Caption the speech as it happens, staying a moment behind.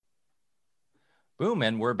Boom,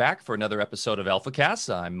 and we're back for another episode of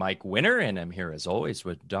AlphaCast. I'm Mike Winner, and I'm here as always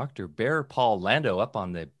with Dr. Bear Paul Lando up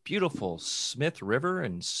on the beautiful Smith River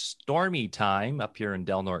and stormy time up here in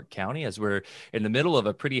Del Norte County as we're in the middle of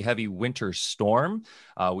a pretty heavy winter storm.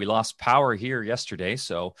 We lost power here yesterday,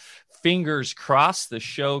 so fingers crossed the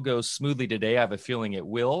show goes smoothly today. I have a feeling it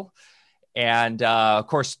will. And of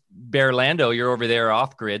course, Bear Lando, you're over there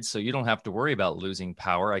off grid, so you don't have to worry about losing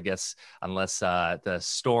power, I guess, unless the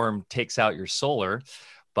storm takes out your solar.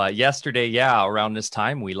 But yesterday, yeah, around this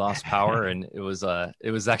time, we lost power, and it was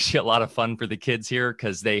actually a lot of fun for the kids here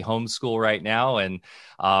because they homeschool right now, and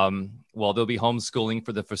well, they'll be homeschooling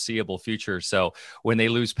for the foreseeable future. So when they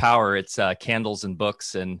lose power, it's candles and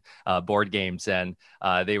books and board games, and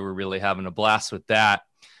they were really having a blast with that.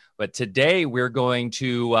 But today we're going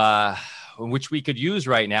to, which we could use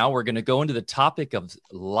right now, we're going to go into the topic of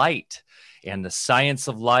light and the science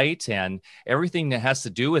of light and everything that has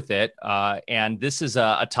to do with it. And this is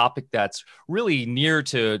a topic that's really near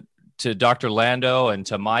to Dr. Lando and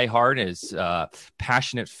to my heart as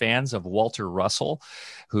passionate fans of Walter Russell,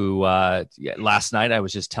 who last night I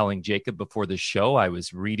was just telling Jacob before the show, I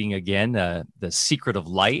was reading again The Secret of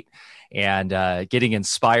Light and getting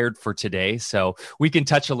inspired for today. So we can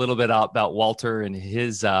touch a little bit about Walter and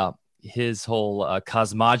his whole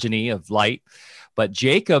cosmogony of light. But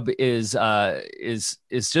Jacob is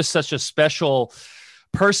just such a special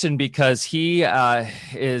person because he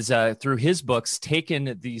is through his books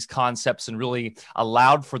taken these concepts and really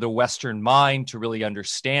allowed for the Western mind to really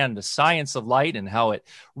understand the science of light and how it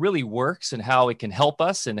really works and how it can help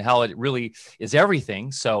us and how it really is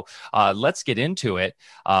everything. So let's get into it.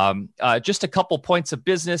 Just a couple points of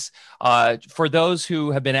business for those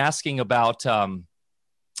who have been asking about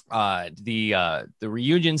the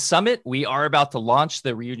Reunion Summit. We are about to launch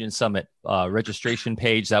the Reunion Summit registration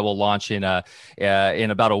page that will launch in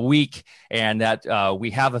about a week, and that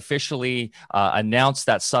we have officially announced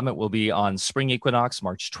that summit will be on spring equinox,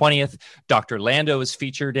 March 20th. Dr. Lando is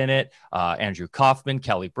featured in it. Andrew Kaufman,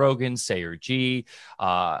 Kelly Brogan, Sayer G.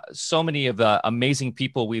 So many of the amazing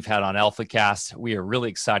people we've had on AlphaCast. We are really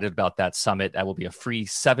excited about that summit. That will be a free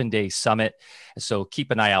 7-day summit. So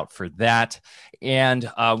keep an eye out for that. And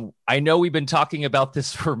I know we've been talking about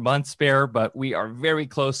this for months, Bear, but we are very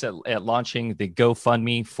close at launching the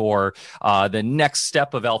GoFundMe for the next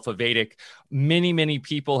step of Alpha Vedic. Many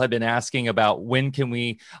people have been asking about when can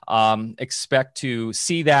we expect to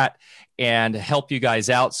see that and help you guys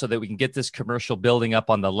out so that we can get this commercial building up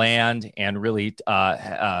on the land and really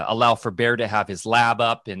allow for Bear to have his lab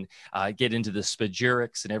up and get into the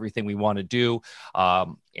spagyrics and everything we want to do.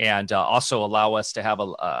 And also allow us to have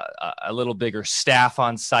a little bigger staff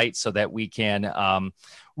on site so that we can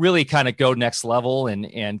really kind of go next level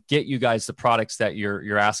and get you guys the products that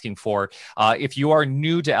you're asking for. If you are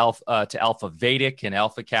new to Alpha Vedic and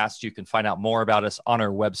AlphaCast, you can find out more about us on our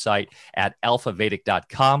website at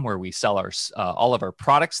alphavedic.com, where we sell all of our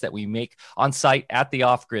products that we make on site at the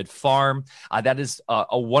off-grid farm. That is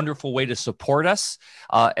a wonderful way to support us,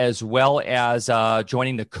 as well as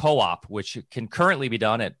joining the co-op, which can currently be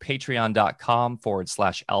done at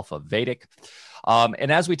patreon.com/Alpha Vedic.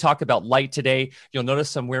 And as we talk about light today, you'll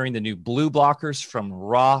notice I'm wearing the new blue blockers from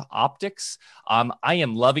Raw Optics. I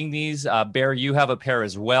am loving these. Bear, you have a pair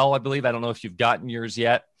as well, I believe. I don't know if you've gotten yours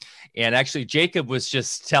yet. And actually, Jacob was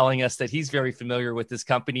just telling us that he's very familiar with this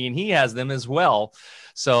company and he has them as well.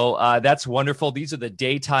 So that's wonderful. These are the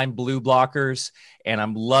daytime blue blockers, and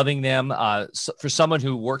I'm loving them. So for someone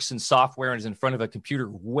who works in software and is in front of a computer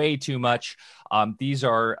way too much, these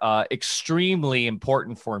are extremely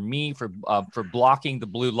important for me for blocking the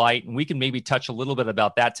blue light. And we can maybe touch a little bit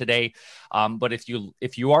about that today. But if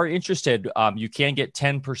you are interested, you can get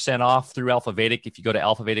 10% off through Alpha Vedic if you go to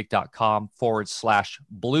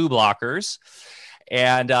alphavedic.com/blue blockers.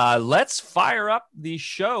 And let's fire up the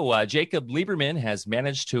show. Jacob Lieberman has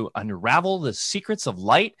managed to unravel the secrets of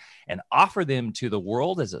light and offer them to the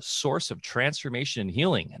world as a source of transformation and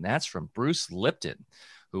healing. And that's from Bruce Lipton,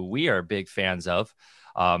 who we are big fans of.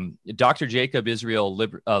 Dr. Jacob Israel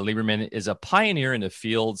Lieberman is a pioneer in the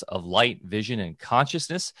fields of light, vision, and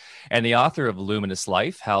consciousness, and the author of Luminous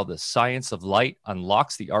Life, How the Science of Light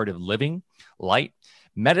Unlocks the Art of Living, Light,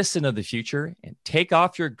 Medicine of the Future, and Take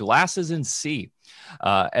Off Your Glasses and See,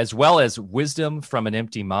 as well as Wisdom from an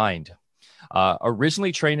Empty Mind.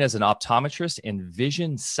 Originally trained as an optometrist and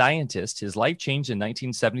vision scientist, his life changed in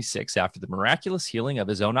 1976 after the miraculous healing of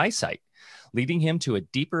his own eyesight, leading him to a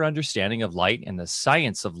deeper understanding of light and the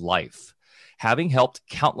science of life. Having helped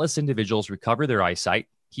countless individuals recover their eyesight,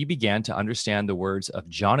 he began to understand the words of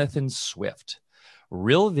Jonathan Swift.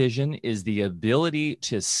 Real vision is the ability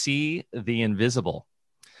to see the invisible.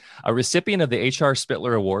 A recipient of the H.R.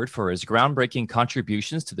 Spittler Award for his groundbreaking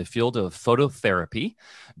contributions to the field of phototherapy,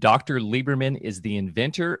 Dr. Lieberman is the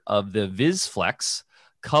inventor of the VisFlex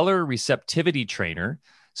color receptivity trainer,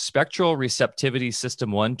 Spectral Receptivity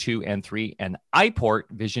System 1, 2, and 3, and iPort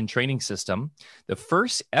Vision Training System, the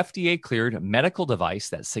first FDA-cleared medical device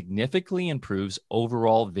that significantly improves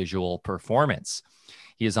overall visual performance.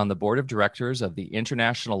 He is on the board of directors of the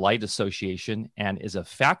International Light Association and is a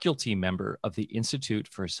faculty member of the Institute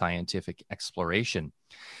for Scientific Exploration.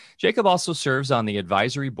 Jacob also serves on the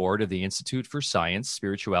advisory board of the Institute for Science,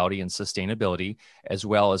 Spirituality, and Sustainability, as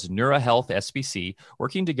well as NeuroHealth SBC,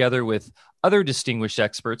 working together with other distinguished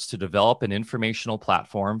experts to develop an informational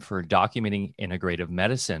platform for documenting integrative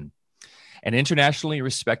medicine. An internationally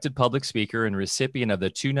respected public speaker and recipient of the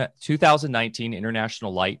 2019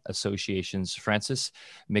 International Light Association's Francis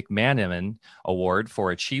McManaman Award for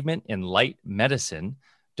Achievement in Light Medicine,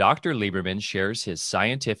 Dr. Lieberman shares his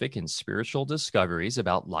scientific and spiritual discoveries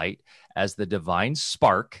about light as the divine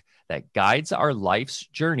spark that guides our life's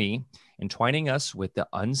journey, entwining us with the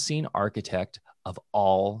unseen architect of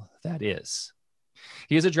all that is.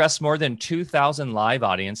 He has addressed more than 2,000 live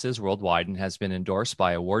audiences worldwide and has been endorsed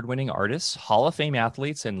by award-winning artists, Hall of Fame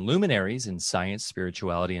athletes, and luminaries in science,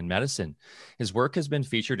 spirituality, and medicine. His work has been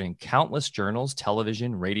featured in countless journals,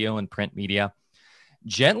 television, radio, and print media,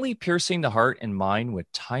 gently piercing the heart and mind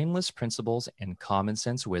with timeless principles and common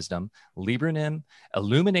sense wisdom. Lieberman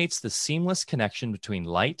illuminates the seamless connection between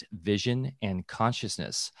light, vision, and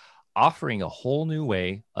consciousness, offering a whole new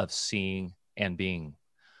way of seeing and being.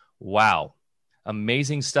 Wow.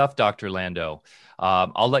 Amazing stuff, Dr. Lando.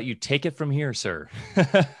 I'll let you take it from here, sir.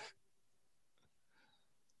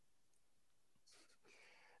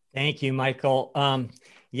 Thank you, Michael.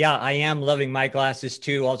 Yeah, I am loving my glasses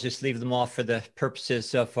too. I'll just leave them off for the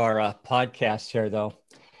purposes of our podcast here, though.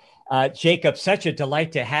 Jacob, such a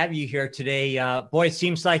delight to have you here today. Boy, it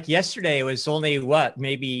seems like yesterday. It was only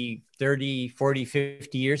maybe 30, 40,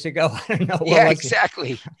 50 years ago. I don't know. Yeah,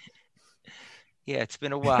 exactly. Yeah, it's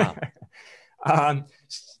been a while.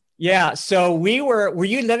 Yeah. So were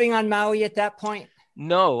you living on Maui at that point?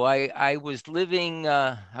 No, I was living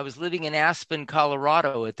in Aspen,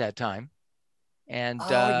 Colorado at that time. And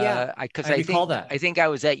yeah. I think I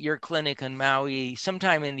was at your clinic in Maui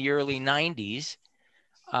sometime in the early 90s.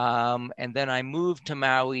 And then I moved to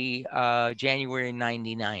Maui January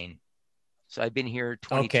 99. So I've been here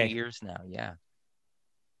 22 years now. Yeah.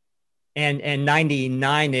 And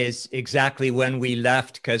 99 is exactly when we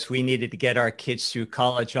left because we needed to get our kids through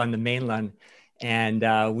college on the mainland.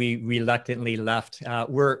 And we reluctantly left.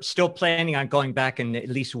 We're still planning on going back and at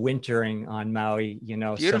least wintering on Maui,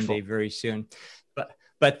 someday very soon.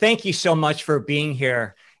 But thank you so much for being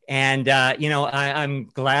here. And, I'm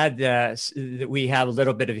glad that we have a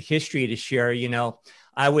little bit of history to share.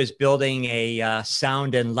 I was building a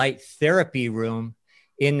sound and light therapy room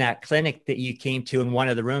in that clinic that you came to. In one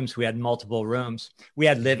of the rooms, we had multiple rooms. We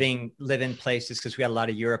had live-in places because we had a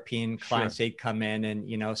lot of European clients. Sure. They'd come in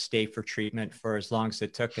and, stay for treatment for as long as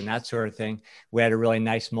it took and that sort of thing. We had a really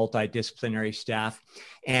nice multidisciplinary staff.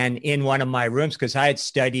 And in one of my rooms, because I had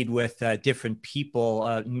studied with different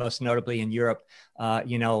people, most notably in Europe,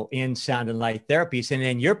 in sound and light therapies. And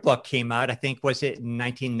then your book came out, I think, was it in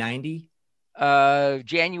 1990?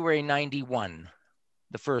 January 91.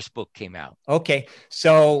 The first book came out. Okay.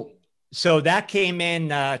 So that came in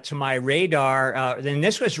to my radar. And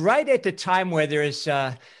this was right at the time where there's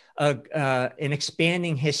an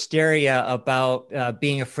expanding hysteria about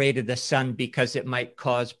being afraid of the sun because it might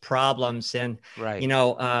cause problems. And,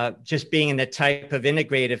 just being in the type of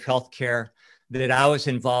integrative healthcare that I was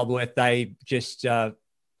involved with, I just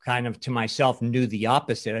kind of to myself knew the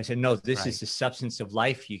opposite. I said, no, this is the substance of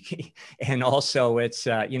life. And also it's,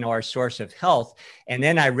 our source of health. And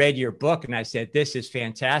then I read your book and I said, this is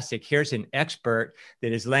fantastic. Here's an expert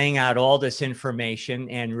that is laying out all this information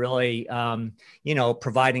and really,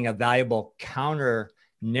 providing a valuable counter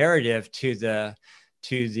narrative to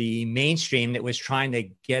the mainstream that was trying to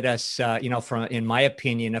get us, from, in my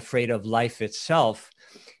opinion, afraid of life itself.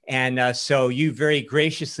 And so you very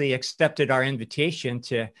graciously accepted our invitation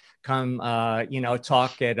to come,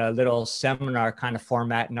 talk at a little seminar kind of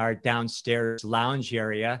format in our downstairs lounge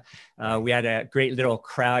area. We had a great little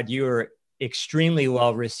crowd. You were extremely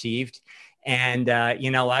well received. And,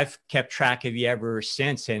 I've kept track of you ever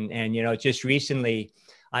since. And just recently,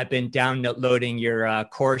 I've been downloading your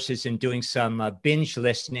courses and doing some binge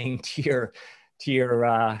listening to your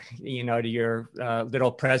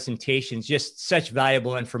little presentations. Just such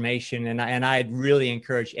valuable information. And I'd really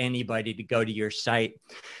encourage anybody to go to your site.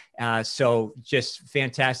 So just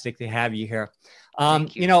fantastic to have you here.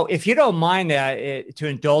 Thank you. You know, if you don't mind to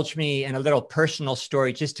indulge me in a little personal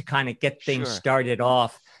story, just to kind of get things Sure. started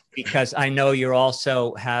off, because I know you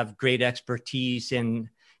also have great expertise in,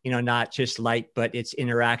 you know, not just light, but its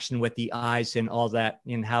interaction with the eyes and all that,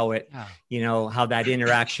 and how it, Yeah. you know, how that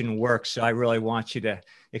interaction works. So I really want you to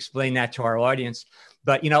explain that to our audience.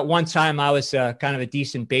 But, you know, at one time I was kind of a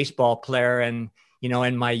decent baseball player, and, you know,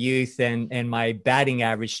 in my youth, and my batting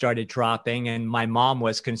average started dropping, and my mom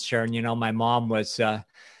was concerned. You know, my mom was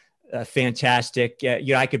fantastic.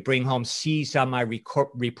 You know, I could bring home C's on my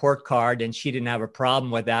report card, and she didn't have a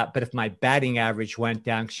problem with that. But if my batting average went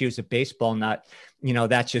down, she was a baseball nut, you know,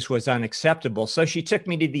 that just was unacceptable. So she took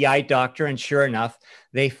me to the eye doctor, and sure enough,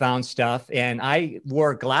 they found stuff. And I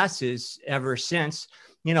wore glasses ever since,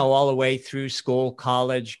 you know, all the way through school,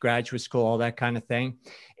 college, graduate school, all that kind of thing.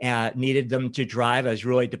 Needed them to drive. I was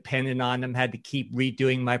really dependent on them, had to keep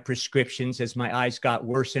redoing my prescriptions as my eyes got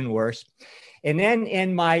worse and worse. And then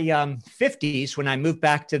in my 50s, when I moved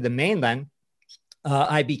back to the mainland,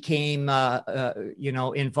 I became, you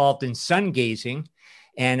know, involved in sun gazing,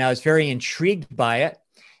 and I was very intrigued by it.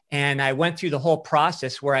 And I went through the whole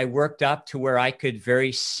process where I worked up to where I could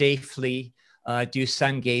very safely do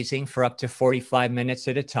sun gazing for up to 45 minutes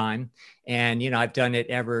at a time. And, you know, I've done it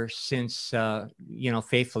ever since, you know,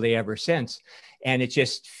 faithfully ever since. And it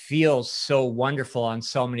just feels so wonderful on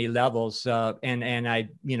so many levels. And I,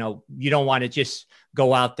 you know, you don't want to just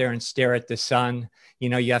go out there and stare at the sun. You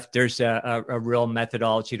know, there's a real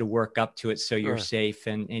methodology to work up to it, so you're safe,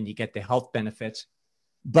 and you get the health benefits.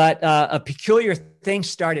 But a peculiar thing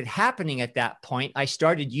started happening at that point. I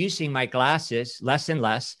started using my glasses less and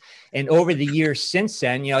less. And over the years since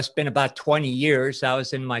then, you know, it's been about 20 years. I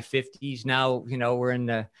was in my 50s. Now, you know, we're in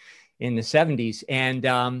the 70s.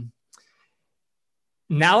 And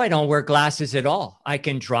now I don't wear glasses at all. I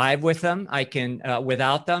can drive with them. I can,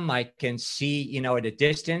 without them, I can see, you know, at a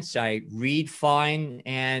distance. I read fine,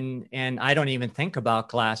 and I don't even think about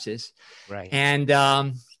glasses. Right. And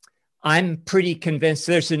I'm pretty convinced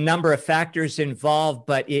there's a number of factors involved,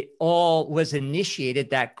 but it all was initiated,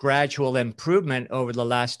 that gradual improvement over the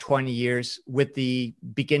last 20 years, with the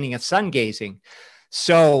beginning of sun gazing.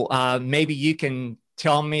 So maybe you can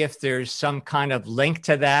tell me if there's some kind of link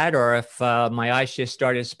to that, or if my eyes just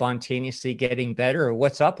started spontaneously getting better, or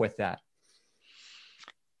what's up with that.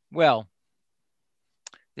 Well,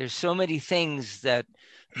 there's so many things that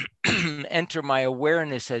enter my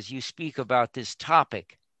awareness as you speak about this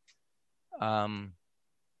topic.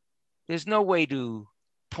 There's no way to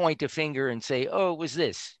point a finger and say, oh, it was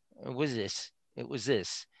this, it was this, it was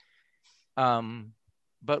this.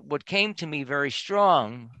 But what came to me very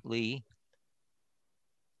strongly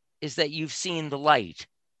is that you've seen the light,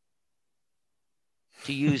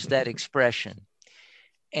 to use that expression.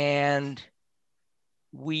 And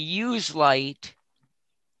we use light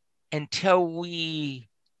until we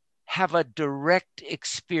have a direct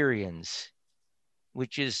experience,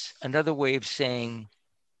 which is another way of saying,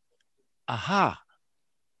 aha,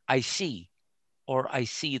 I see, or I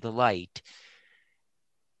see the light.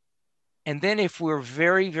 And then if we're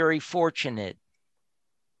very, very fortunate,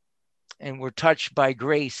 and we're touched by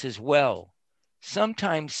grace as well,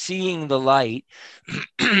 sometimes seeing the light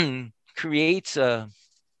creates a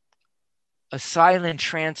silent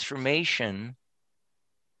transformation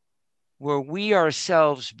where we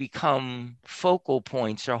ourselves become focal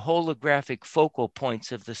points, or holographic focal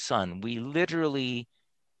points of the sun. We literally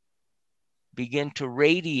begin to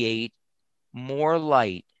radiate more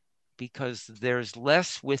light because there's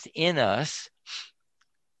less within us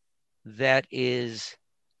that is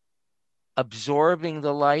absorbing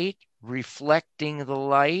the light, reflecting the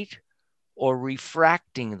light, or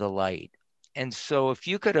refracting the light. And so if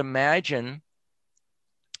you could imagine,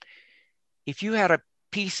 if you had a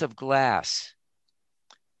piece of glass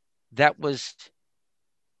that was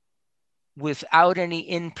without any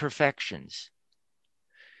imperfections,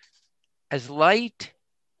 as light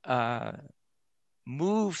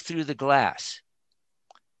moved through the glass,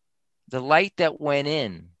 the light that went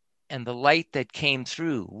in and the light that came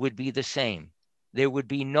through would be the same. There would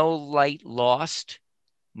be no light lost,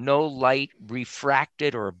 no light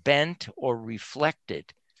refracted or bent or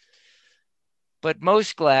reflected. But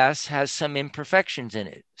most glass has some imperfections in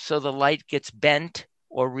it. So the light gets bent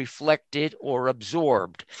or reflected or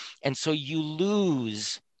absorbed. And so you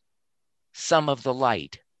lose some of the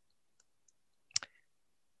light.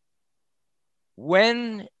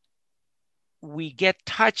 When we get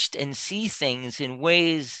touched and see things in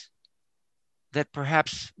ways that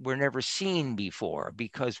perhaps were never seen before,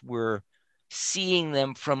 because we're seeing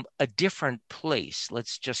them from a different place,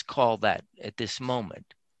 let's just call that at this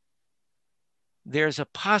moment, there's a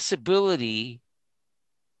possibility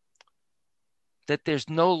that there's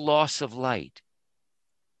no loss of light.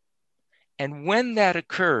 And when that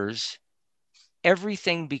occurs,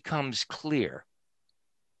 everything becomes clear.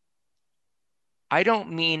 I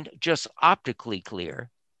don't mean just optically clear,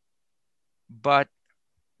 but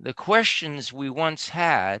the questions we once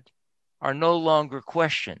had are no longer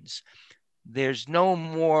questions. There's no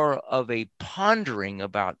more of a pondering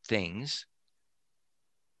about things.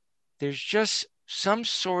 There's just some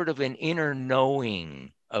sort of an inner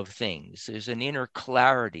knowing of things. There's an inner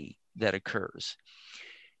clarity that occurs.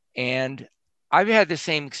 And I've had the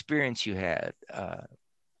same experience you had.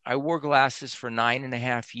 I wore glasses for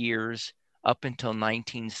 9.5 years up until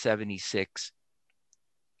 1976.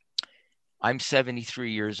 I'm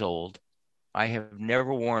 73 years old. I have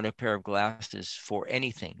never worn a pair of glasses for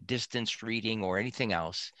anything, distance reading or anything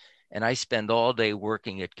else. And I spend all day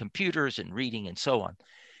working at computers and reading and so on.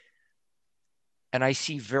 And I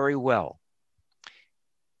see very well.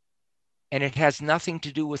 And it has nothing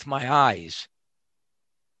to do with my eyes.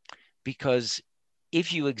 Because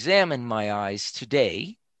if you examine my eyes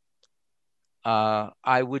today,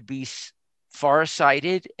 I would be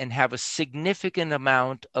farsighted and have a significant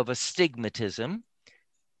amount of astigmatism,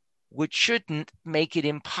 which shouldn't make it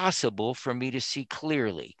impossible for me to see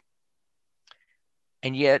clearly.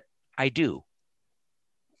 And yet I do.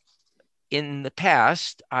 In the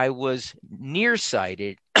past, I was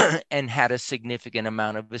nearsighted and had a significant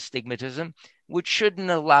amount of astigmatism, which shouldn't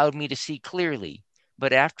have allowed me to see clearly.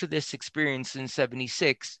 But after this experience in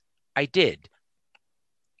 76, I did.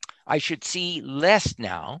 I should see less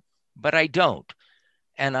now, but I don't.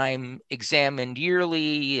 And I'm examined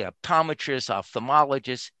yearly, optometrists,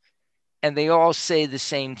 ophthalmologists, and they all say the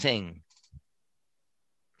same thing.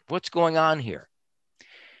 What's going on here?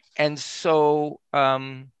 And so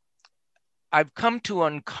I've come to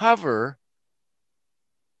uncover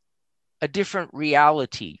a different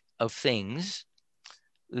reality of things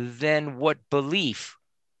than what belief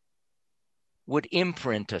would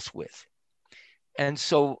imprint us with. And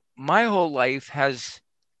so my whole life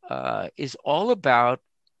is all about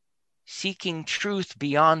seeking truth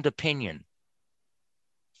beyond opinion.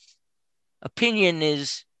 Opinion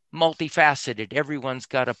is multifaceted. Everyone's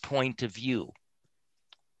got a point of view.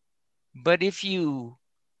 But if you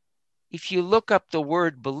look up the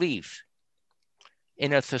word belief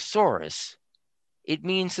in a thesaurus, it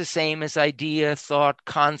means the same as idea, thought,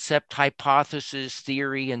 concept, hypothesis,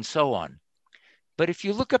 theory, and so on. But if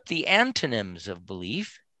you look up the antonyms of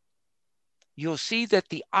belief, you'll see that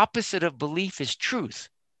the opposite of belief is truth.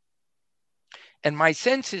 And my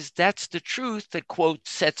sense is that's the truth that, quote,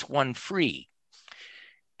 sets one free.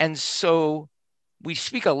 And so we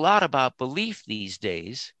speak a lot about belief these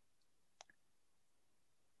days,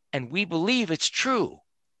 and we believe it's true.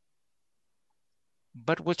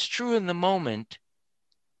 But what's true in the moment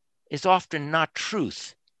is often not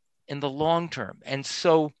truth in the long term. And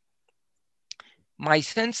so my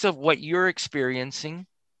sense of what you're experiencing,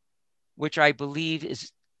 which I believe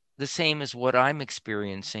is the same as what I'm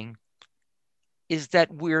experiencing, is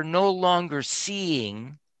that we're no longer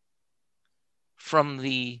seeing from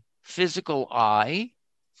the physical eye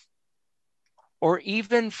or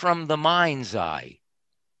even from the mind's eye.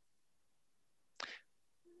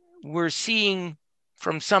 We're seeing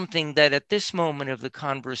from something that at this moment of the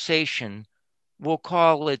conversation, we'll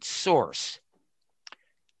call its source.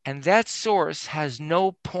 And that source has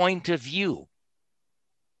no point of view.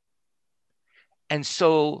 And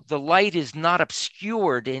so the light is not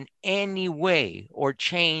obscured in any way or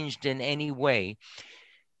changed in any way.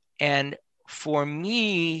 And for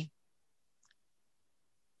me,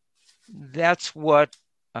 that's what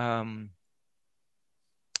can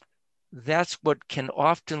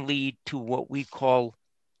often lead to what we call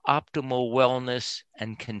optimal wellness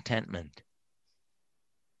and contentment.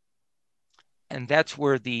 And that's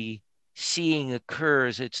where the seeing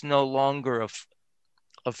occurs. It's no longer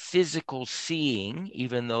a physical seeing,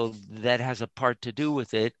 even though that has a part to do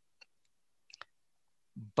with it,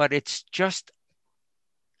 but it's just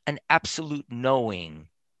an absolute knowing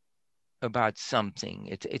about something.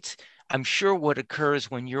 It's I'm sure what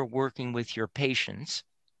occurs when you're working with your patients,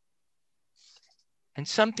 and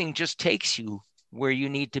something just takes you where you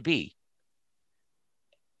need to be.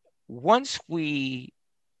 Once we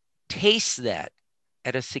taste that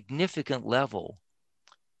at a significant level,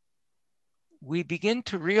 we begin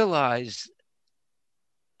to realize,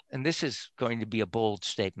 and this is going to be a bold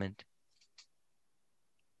statement,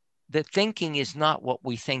 that thinking is not what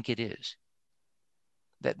we think it is.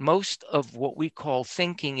 That most of what we call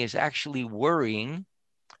thinking is actually worrying.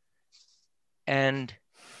 And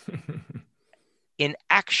in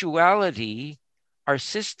actuality, our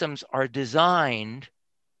systems are designed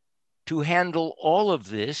to handle all of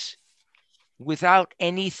this without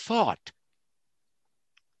any thought.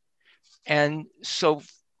 And so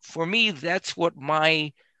for me, that's what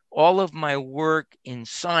all of my work in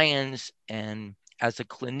science and as a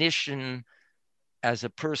clinician, as a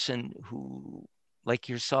person who, like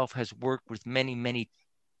yourself, has worked with many, many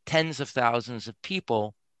tens of thousands of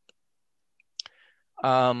people,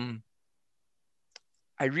 I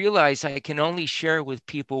realize I can only share with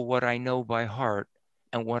people what I know by heart.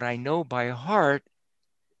 And what I know by heart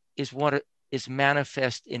is what is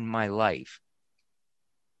manifest in my life.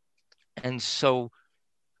 And so,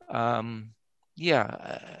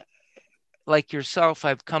 like yourself,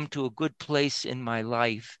 I've come to a good place in my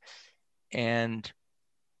life. And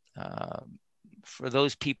for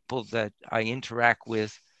those people that I interact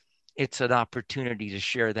with, it's an opportunity to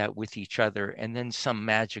share that with each other. And then some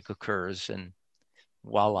magic occurs and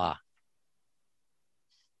voila.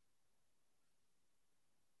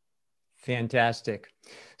 Fantastic.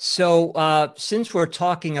 So since we're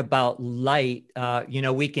talking about light,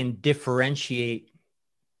 we can differentiate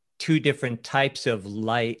two different types of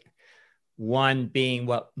light. One being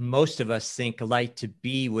what most of us think light to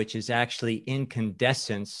be, which is actually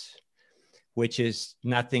incandescence, which is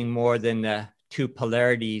nothing more than the two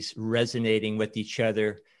polarities resonating with each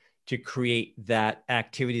other to create that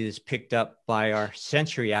activity that's picked up by our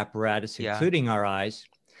sensory apparatus, including our eyes.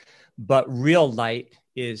 But real light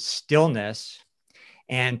is stillness.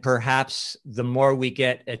 And perhaps the more we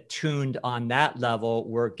get attuned on that level,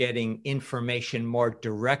 we're getting information more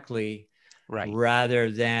directly,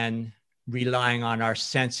 rather than relying on our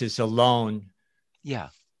senses alone. Yeah.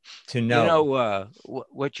 To know.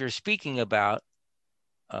 What you're speaking about,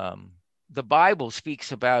 the Bible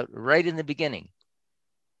speaks about right in the beginning,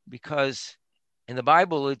 because in the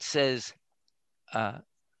Bible it says,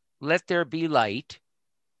 let there be light.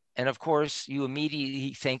 And of course, you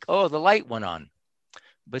immediately think, oh, the light went on.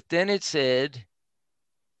 But then it said,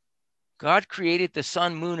 God created the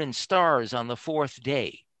sun, moon, and stars on the fourth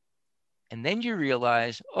day. And then you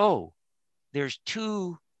realize, oh, there's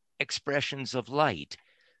two expressions of light.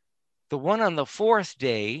 The one on the fourth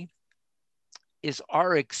day is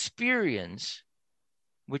our experience,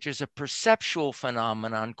 which is a perceptual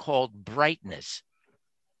phenomenon called brightness.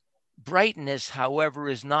 Brightness, however,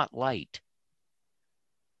 is not light.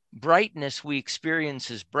 Brightness we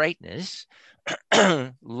experience as brightness.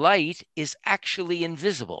 Light is actually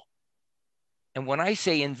invisible. And when I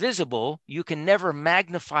say invisible, you can never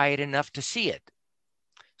magnify it enough to see it.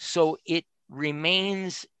 So it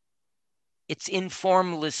remains, it's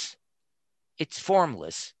formless.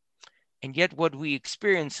 And yet what we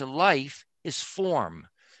experience in life is form.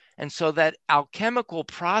 And so that alchemical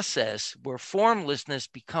process where formlessness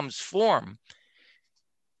becomes form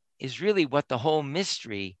is really what the whole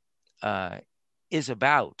mystery is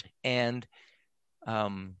about. And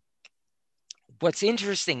what's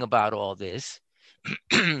interesting about all this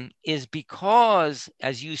is because,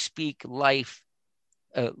 as you speak, light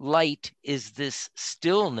is this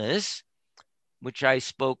stillness, which I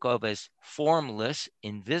spoke of as formless,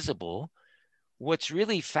 invisible. What's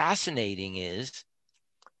really fascinating is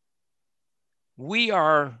we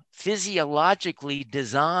are physiologically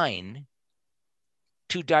designed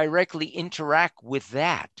to directly interact with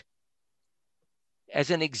that. As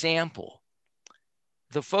an example,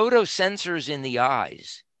 the photosensors in the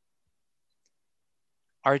eyes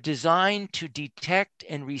are designed to detect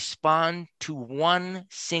and respond to one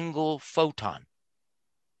single photon.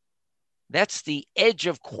 That's the edge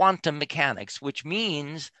of quantum mechanics, which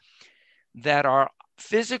means that our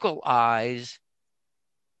physical eyes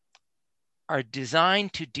are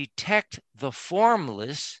designed to detect the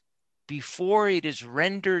formless before it is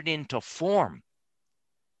rendered into form,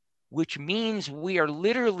 which means we are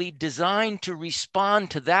literally designed to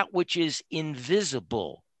respond to that which is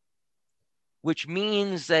invisible, which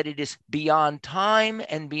means that it is beyond time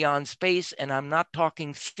and beyond space. And I'm not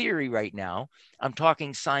talking theory right now. I'm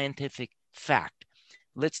talking scientific fact.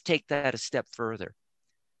 Let's take that a step further.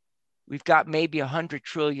 We've got maybe 100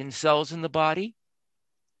 trillion cells in the body.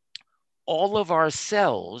 All of our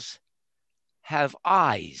cells have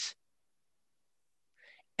eyes.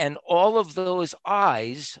 And all of those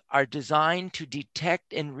eyes are designed to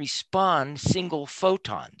detect and respond single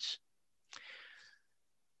photons.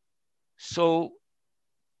 So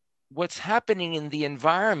what's happening in the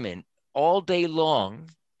environment all day long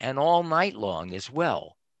and all night long as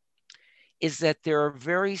well is that there are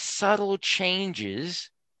very subtle changes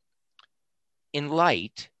in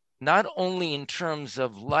light, not only in terms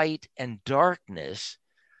of light and darkness,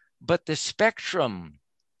 but the spectrum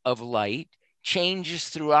of light changes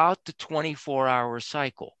throughout the 24-hour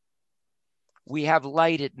cycle. We have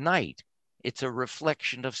light at night. It's a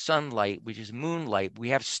reflection of sunlight, which is moonlight.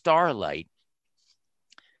 We have starlight.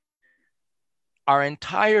 Our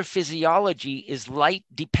entire physiology is light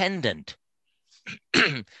dependent.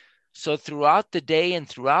 So throughout the day and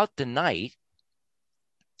throughout the night,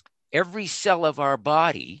 every cell of our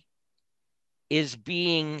body is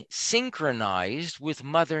being synchronized with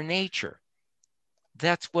Mother Nature.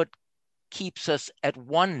 That's what keeps us at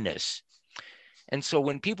oneness. And so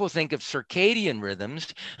when people think of circadian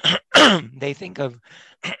rhythms, they think of,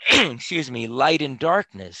 excuse me, light and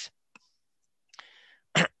darkness.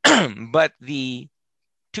 But the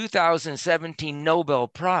 2017 Nobel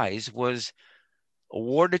Prize was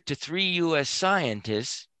awarded to 3 US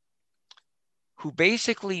scientists who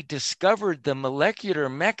basically discovered the molecular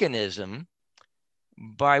mechanism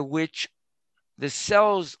by which the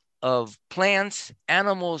cells of plants,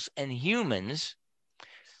 animals, and humans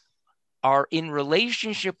are in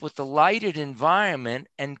relationship with the lighted environment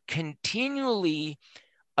and continually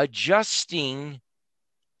adjusting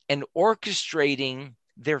and orchestrating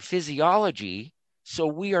their physiology so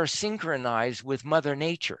we are synchronized with Mother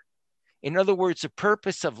Nature. In other words, the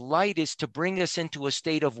purpose of light is to bring us into a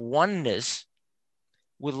state of oneness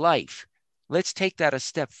with life. Let's take that a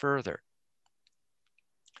step further.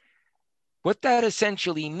 What that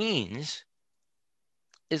essentially means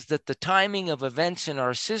is that the timing of events in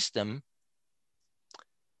our system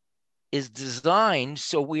is designed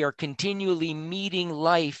so we are continually meeting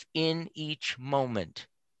life in each moment.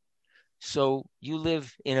 So you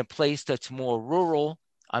live in a place that's more rural.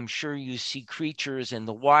 I'm sure you see creatures in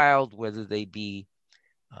the wild, whether they be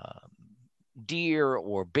deer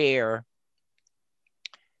or bear.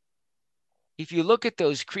 If you look at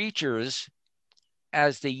those creatures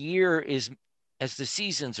as the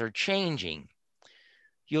seasons are changing,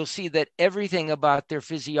 you'll see that everything about their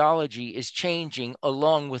physiology is changing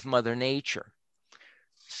along with Mother Nature.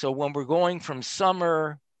 So when we're going from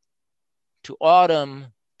summer to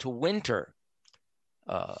autumn to winter,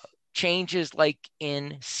 changes like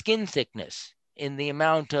in skin thickness, in the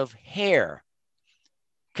amount of hair,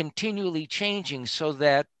 continually changing, so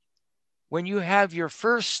that when you have your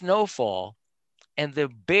first snowfall and the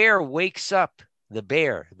bear wakes up, the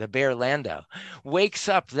bear Landau, wakes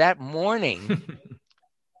up that morning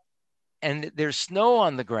and there's snow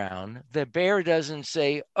on the ground, the bear doesn't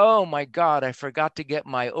say, "Oh my God, I forgot to get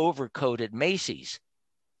my overcoat at Macy's."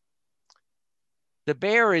 The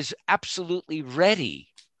bear is absolutely ready.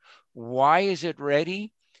 Why is it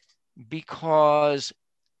ready? Because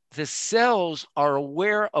the cells are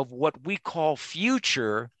aware of what we call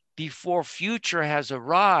future before future has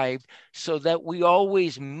arrived, so that we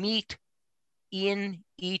always meet in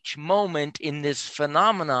each moment in this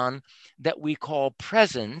phenomenon that we call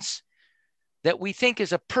presence, that we think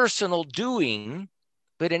is a personal doing,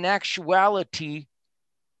 but in actuality,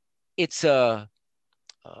 it's a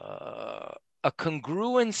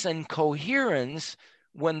congruence and coherence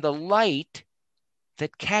when the light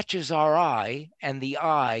that catches our eye and the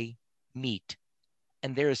eye meet.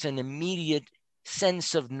 And there's an immediate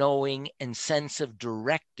sense of knowing and sense of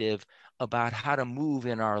directive about how to move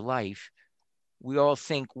in our life. We all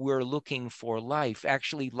think we're looking for life.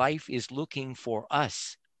 Actually, life is looking for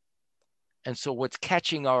us. And so what's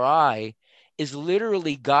catching our eye is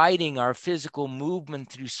literally guiding our physical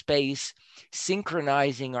movement through space,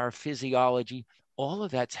 synchronizing our physiology. All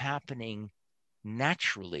of that's happening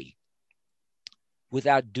naturally,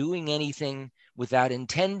 without doing anything, without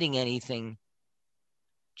intending anything,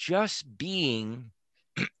 just being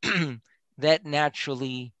that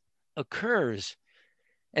naturally occurs.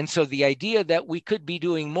 And so the idea that we could be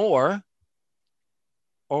doing more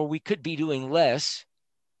or we could be doing less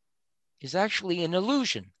is actually an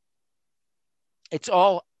illusion. It's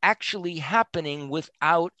all actually happening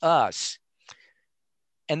without us.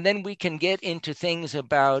 And then we can get into things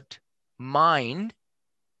about mind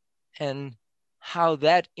and how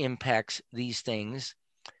that impacts these things,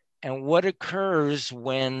 and what occurs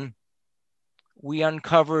when we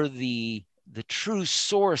uncover the true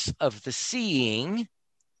source of the seeing,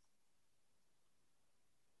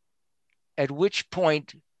 at which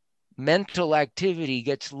point mental activity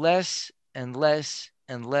gets less and less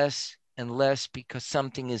and less and less because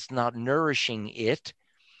something is not nourishing it.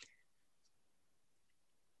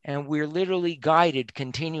 And we're literally guided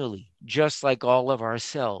continually, just like all of our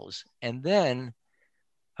cells. And then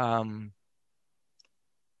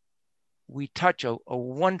we touch a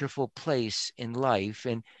wonderful place in life.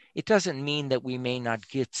 And it doesn't mean that we may not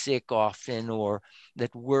get sick often, or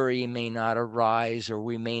that worry may not arise, or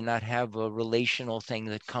we may not have a relational thing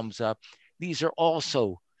that comes up. These are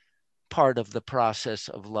also part of the process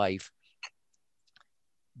of life.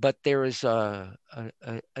 but there is a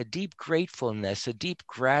deep gratefulness, a deep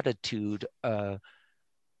gratitude,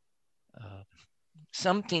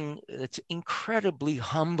 something that's incredibly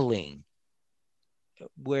humbling,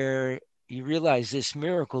 where you realize this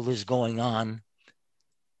miracle is going on,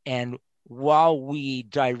 and while we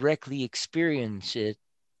directly experience it,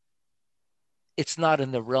 it's not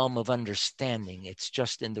in the realm of understanding. It's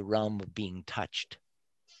just in the realm of being touched.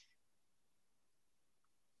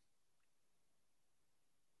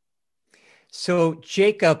 So,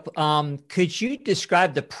 Jacob, could you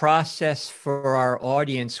describe the process for our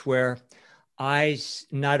audience where eyes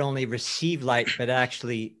not only receive light, but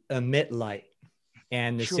actually emit light,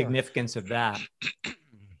 and the significance of that?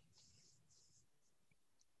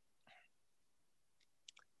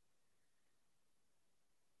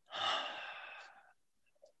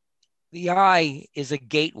 The eye is a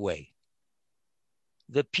gateway.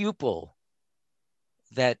 The pupil,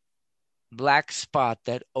 that black spot,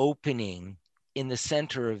 that opening in the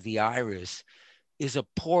center of the iris, is a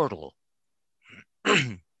portal.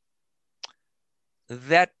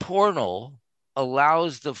 That portal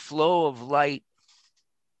allows the flow of light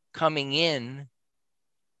coming in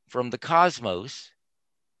from the cosmos,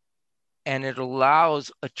 and it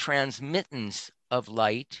allows a transmittance of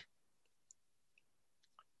light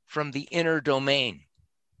from the inner domain.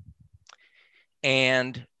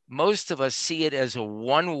 And most of us see it as a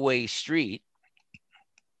one-way street,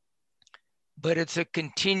 but it's a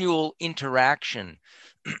continual interaction.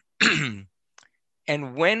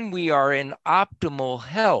 And when we are in optimal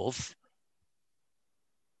health,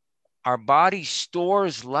 our body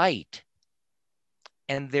stores light,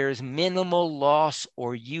 and there's minimal loss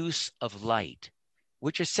or use of light,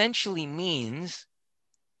 which essentially means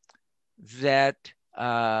that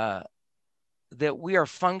that we are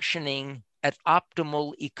functioning at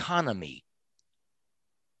optimal economy.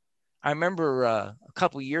 I remember a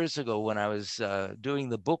couple of years ago when I was doing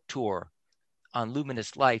the book tour on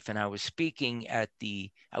Luminous Life, and I was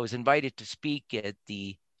invited to speak at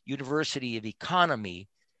the University of Economy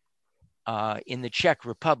in the Czech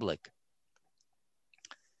Republic.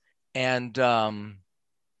 And don't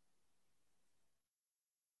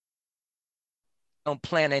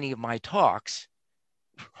plan any of my talks.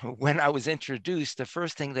 When I was introduced, the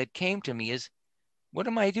first thing that came to me is, what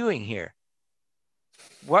am I doing here?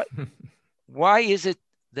 Why is it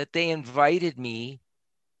that they invited me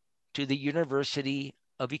to the University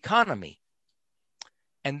of Economy?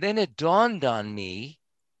 And then it dawned on me,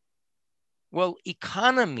 well,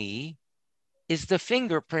 economy is the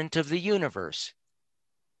fingerprint of the universe.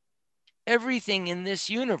 Everything in this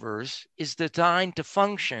universe is designed to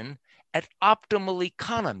function at optimal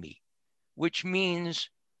economy, which means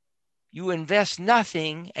you invest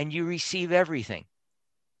nothing and you receive everything.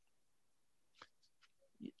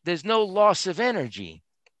 There's no loss of energy.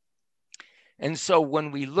 And so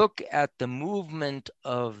when we look at the movement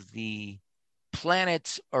of the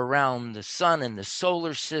planets around the sun and the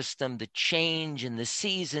solar system, the change in the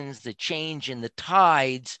seasons, the change in the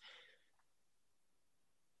tides,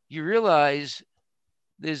 you realize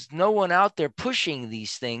there's no one out there pushing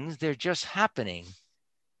these things. They're just happening.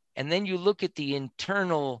 And then you look at the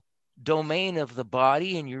internal domain of the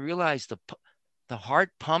body and you realize the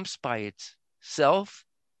heart pumps by itself.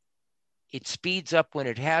 It speeds up when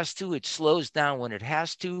it has to. It slows down when it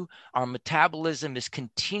has to. Our metabolism is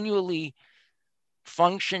continually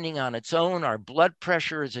functioning on its own. Our blood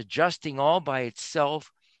pressure is adjusting all by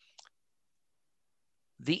itself.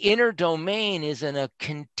 The inner domain is in a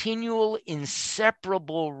continual,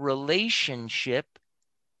 inseparable relationship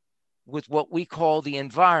with what we call the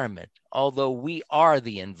environment, although we are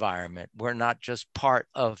the environment. We're not just part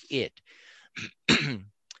of it.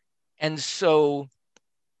 And so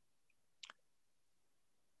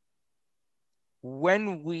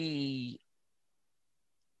when we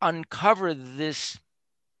uncover this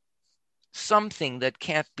something that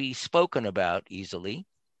can't be spoken about easily,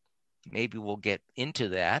 maybe we'll get into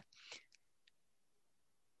that,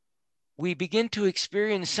 we begin to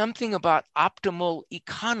experience something about optimal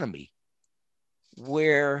economy,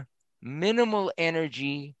 where minimal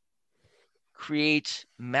energy creates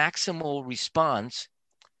maximal response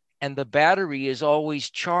and the battery is always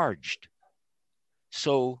charged.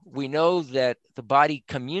 So we know that the body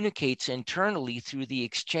communicates internally through the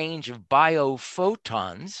exchange of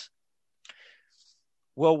biophotons.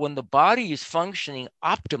 Well, when the body is functioning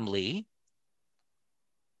optimally,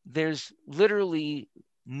 there's literally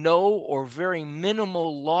no or very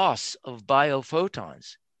minimal loss of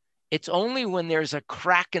biophotons. It's only when there's a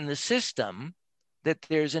crack in the system that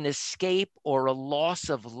there's an escape or a loss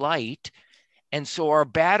of light, and so our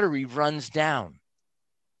battery runs down.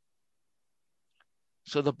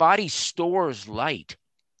 So the body stores light.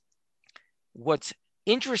 What's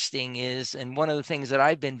interesting is, and one of the things that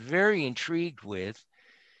I've been very intrigued with,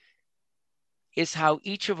 is how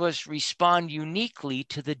each of us respond uniquely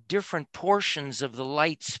to the different portions of the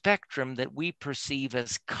light spectrum that we perceive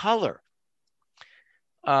as color.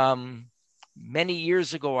 Many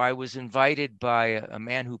years ago, I was invited by a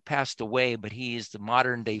man who passed away, but he is the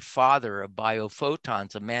modern day father of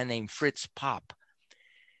biophotons, a man named Fritz Popp.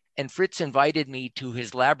 And Fritz invited me to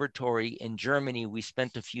his laboratory in Germany. We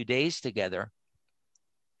spent a few days together.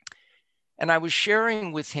 And I was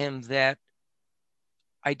sharing with him that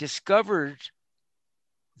I discovered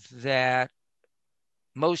that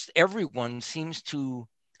most everyone seems to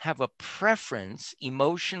have a preference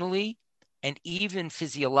emotionally and even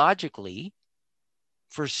physiologically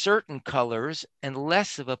for certain colors and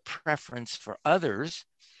less of a preference for others.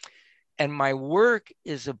 And my work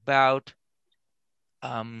is about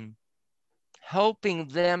helping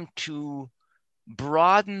them to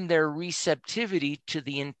broaden their receptivity to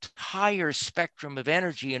the entire spectrum of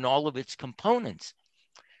energy and all of its components.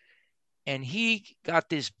 And he got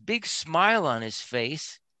this big smile on his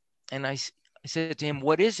face. And I said to him,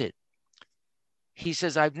 "What is it?" He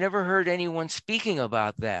says, "I've never heard anyone speaking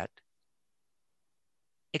about that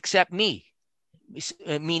except me,"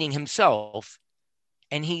 meaning himself.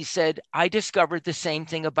 And he said, "I discovered the same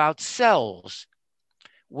thing about cells.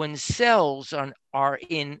 When cells are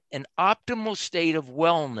in an optimal state of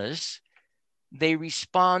wellness, they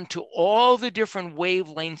respond to all the different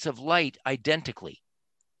wavelengths of light identically.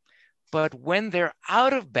 But when they're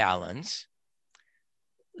out of balance,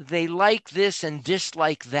 they like this and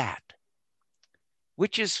dislike that,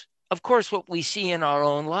 which is, of course, what we see in our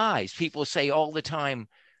own lives. People say all the time,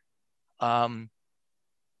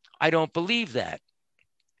 I don't believe that.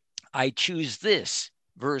 I choose this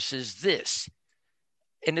versus this.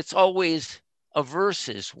 And it's always a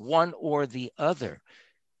versus, one or the other.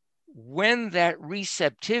 When that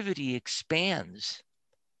receptivity expands,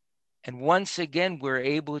 and once again, we're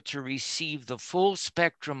able to receive the full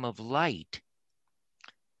spectrum of light,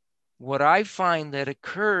 what I find that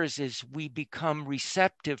occurs is we become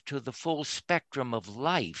receptive to the full spectrum of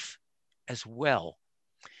life as well.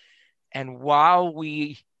 And while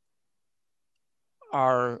we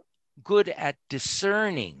are good at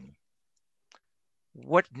discerning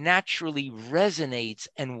what naturally resonates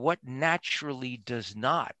and what naturally does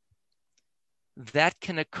not, that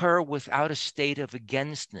can occur without a state of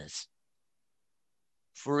againstness.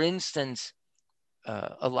 For instance,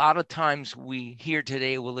 a lot of times we hear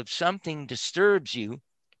today, well, if something disturbs you,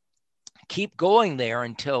 keep going there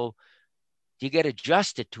until you get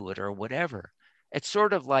adjusted to it or whatever. It's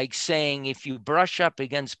sort of like saying if you brush up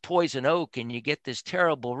against poison oak and you get this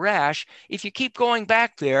terrible rash, if you keep going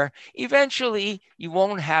back there, eventually you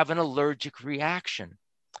won't have an allergic reaction.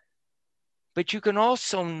 But you can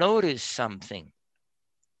also notice something,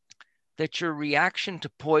 that your reaction to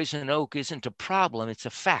poison oak isn't a problem, it's a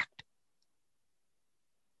fact.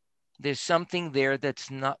 There's something there that's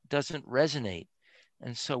doesn't resonate.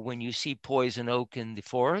 And so when you see poison oak in the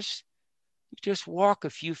forest, you just walk a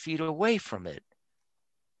few feet away from it.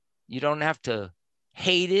 You don't have to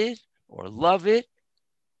hate it or love it.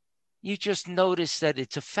 You just notice that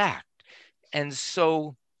it's a fact. And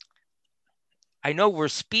so I know we're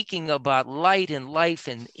speaking about light and life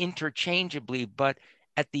and interchangeably, but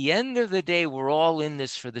at the end of the day, we're all in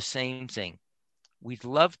this for the same thing. We'd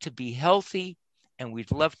love to be healthy and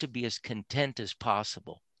we'd love to be as content as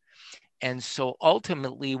possible. And so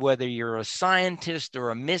ultimately, whether you're a scientist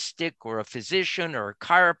or a mystic or a physician or a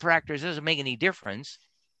chiropractor, it doesn't make any difference.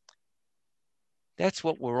 That's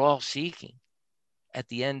what we're all seeking at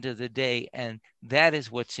the end of the day. And that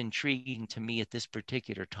is what's intriguing to me at this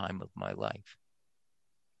particular time of my life.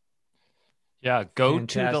 Yeah, go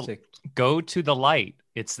to the light.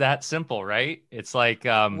 It's that simple, right? It's like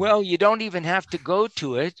well, you don't even have to go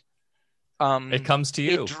to it. It comes to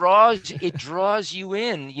you. It draws you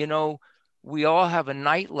in. You know, we all have a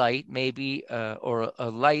night light, maybe, or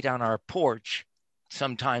a light on our porch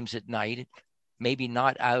sometimes at night, maybe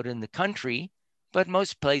not out in the country, but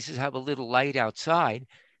most places have a little light outside.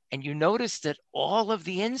 And you notice that all of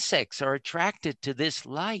the insects are attracted to this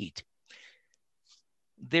light.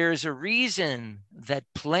 There's a reason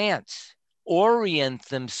that plants orient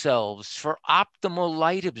themselves for optimal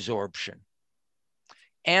light absorption.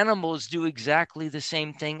 Animals do exactly the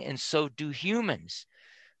same thing, and so do humans.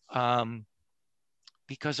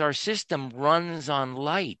 Because our system runs on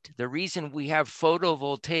light. The reason we have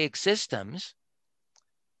photovoltaic systems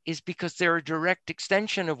is because they're a direct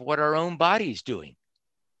extension of what our own body's doing.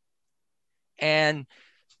 And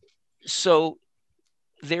so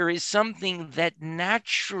there is something that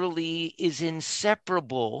naturally is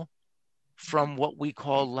inseparable from what we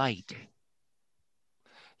call light.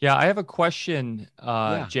 Yeah, I have a question,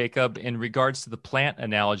 Yeah. Jacob, in regards to the plant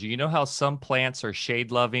analogy. You know how some plants are shade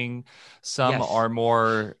loving, some Yes. are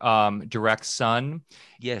more direct sun.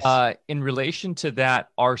 Yes. In relation to that,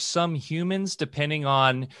 are some humans, depending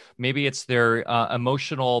on maybe it's their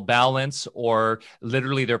emotional balance or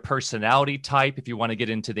literally their personality type, if you want to get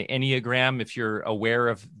into the Enneagram, if you're aware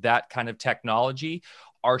of that kind of technology,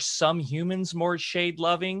 are some humans more shade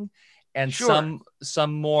loving and Sure.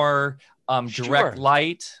 some more direct Sure.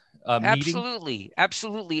 light meeting? Absolutely.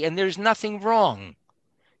 Absolutely. And there's nothing wrong.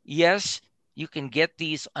 Yes, you can get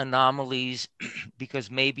these anomalies because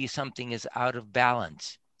maybe something is out of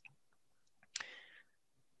balance.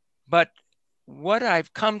 But what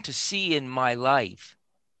I've come to see in my life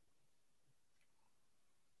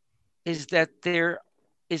is that there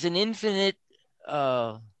is an infinite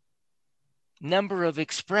number of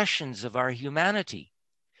expressions of our humanity.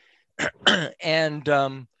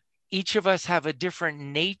 And each of us have a different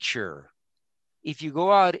nature. If you go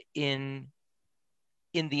out in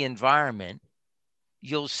the environment,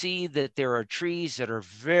 you'll see that there are trees that are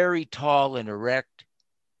very tall and erect.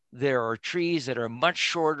 There are trees that are much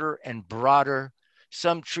shorter and broader.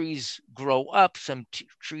 Some trees grow up, some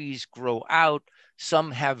trees grow out.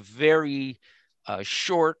 Some have very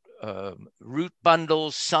short root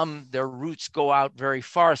bundles. Some, their roots go out very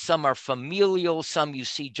far. Some are familial. Some you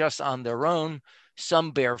see just on their own.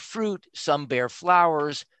 Some bear fruit. Some bear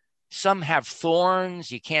flowers. Some have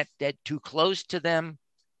thorns. You can't get too close to them.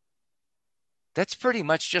 That's pretty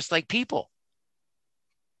much just like people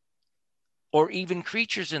or even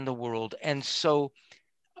creatures in the world. And so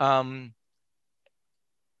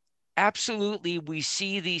absolutely, we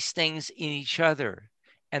see these things in each other.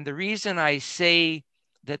 And the reason I say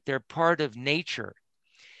that they're part of nature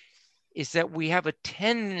is that we have a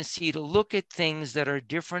tendency to look at things that are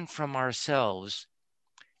different from ourselves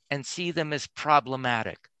and see them as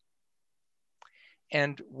problematic.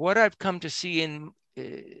 And what I've come to see in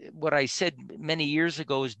what I said many years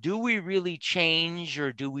ago is, do we really change,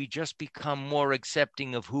 or do we just become more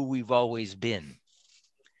accepting of who we've always been?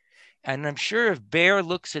 And I'm sure if Bear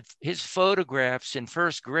looks at his photographs in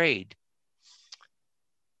first grade,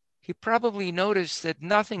 he probably noticed that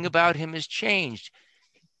nothing about him has changed.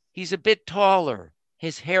 He's a bit taller.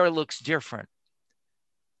 His hair looks different.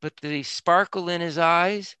 But the sparkle in his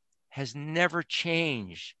eyes has never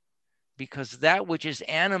changed, because that which is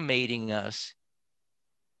animating us,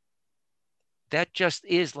 that just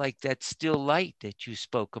is like that still light that you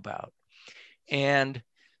spoke about. And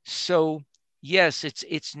so, yes,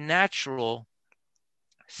 it's natural.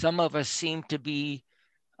 Some of us seem to be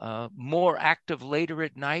more active later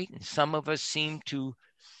at night, and some of us seem to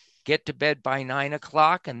get to bed by 9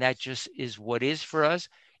 o'clock, and that just is what is for us.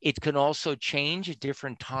 It can also change at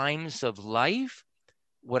different times of life.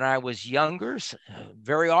 When I was younger,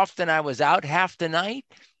 very often I was out half the night.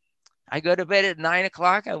 I go to bed at 9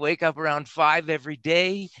 o'clock. I wake up around 5 every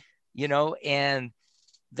day, and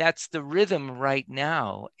that's the rhythm right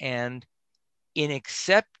now. And in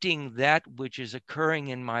accepting that which is occurring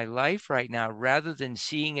in my life right now, rather than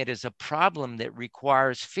seeing it as a problem that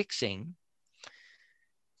requires fixing,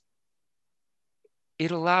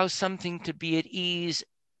 it allows something to be at ease,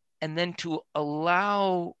 and then to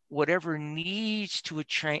allow whatever needs to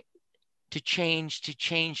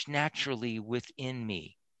change naturally within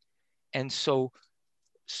me. And so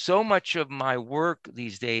much of my work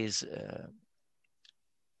these days,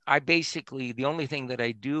 I basically, the only thing that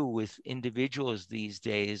I do with individuals these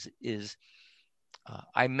days is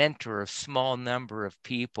I mentor a small number of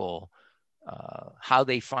people. How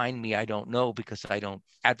they find me, I don't know, because I don't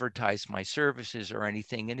advertise my services or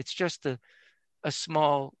anything. And it's just a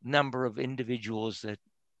small number of individuals that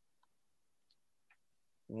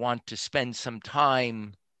want to spend some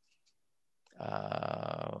time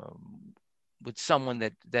with someone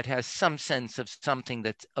that has some sense of something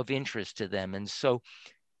that's of interest to them. And so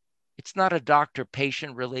it's not a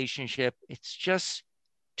doctor-patient relationship. It's just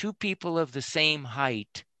two people of the same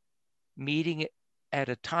height meeting at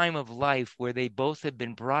a time of life where they both have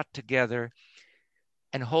been brought together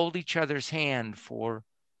and hold each other's hand for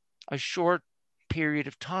a short period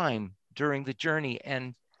of time during the journey.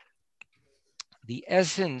 And the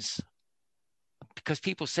essence, because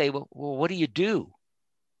people say, well, what do you do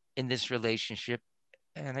in this relationship?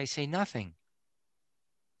 And I say nothing,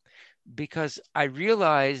 because I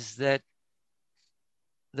realize that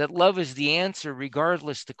love is the answer,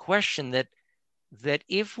 regardless the question, that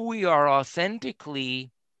if we are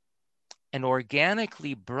authentically and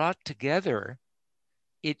organically brought together,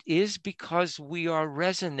 it is because we are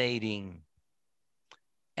resonating.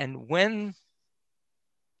 And when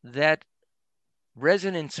that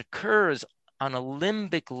resonance occurs on a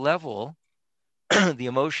limbic level, the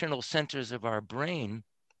emotional centers of our brain,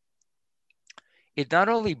 it not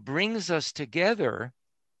only brings us together,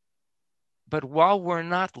 but while we're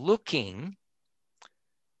not looking,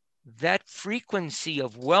 that frequency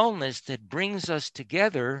of wellness that brings us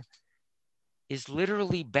together is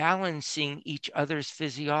literally balancing each other's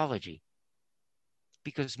physiology.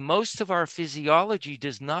 Because most of our physiology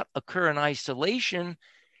does not occur in isolation.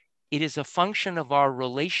 It is a function of our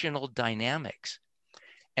relational dynamics.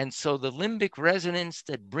 And so the limbic resonance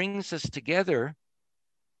that brings us together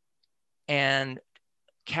and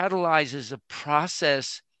catalyzes a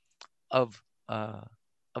process of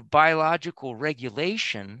biological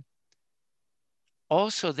regulation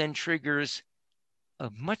also then triggers a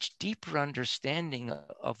much deeper understanding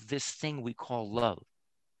of this thing we call love,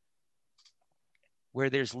 where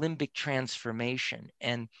there's limbic transformation.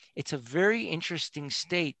 And it's a very interesting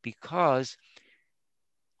state because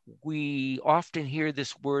we often hear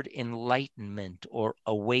this word enlightenment or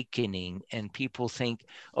awakening, and people think,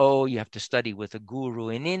 oh, you have to study with a guru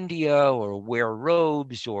in India or wear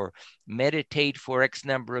robes or meditate for X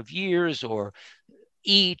number of years or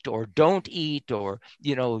eat or don't eat or,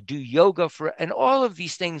 do yoga and all of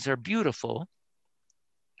these things are beautiful.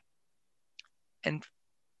 And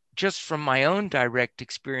just from my own direct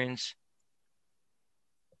experience,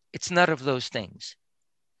 it's none of those things.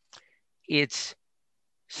 It's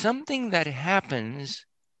something that happens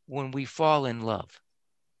when we fall in love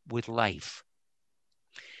with life.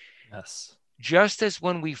 Yes. Just as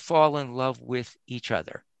when we fall in love with each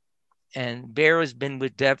other. And Bear has been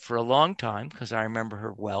with Deb for a long time because I remember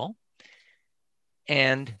her well.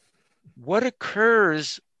 And what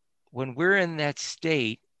occurs when we're in that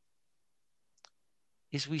state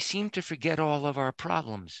is we seem to forget all of our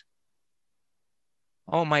problems.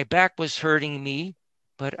 Oh, my back was hurting me,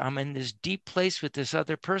 but I'm in this deep place with this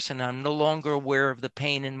other person. I'm no longer aware of the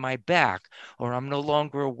pain in my back, or I'm no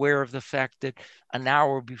longer aware of the fact that an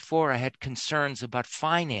hour before I had concerns about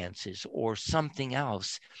finances or something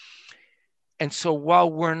else. And so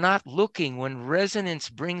while we're not looking, when resonance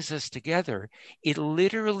brings us together, it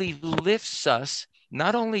literally lifts us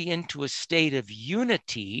not only into a state of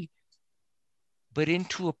unity, but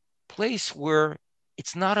into a place where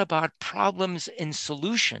it's not about problems and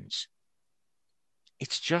solutions.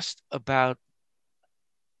 It's just about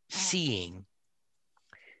seeing.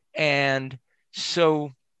 And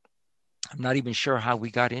so I'm not even sure how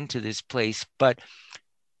we got into this place, but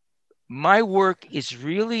my work is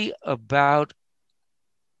really about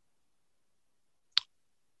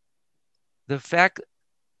the fact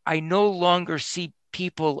I no longer see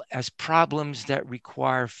people as problems that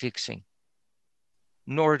require fixing,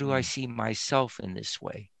 nor do I see myself in this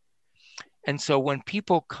way. And so when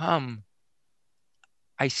people come,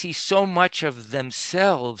 I see so much of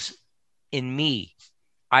themselves in me,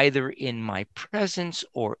 either in my presence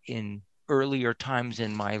or in earlier times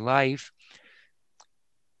in my life.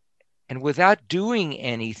 And without doing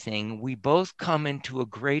anything, we both come into a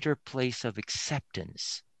greater place of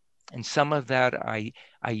acceptance. And some of that I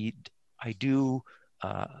do.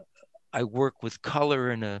 I work with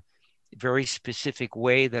color in a very specific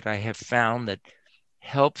way that I have found that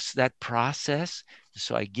helps that process.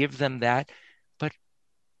 So I give them that. But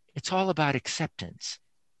it's all about acceptance.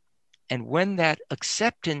 And when that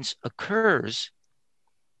acceptance occurs,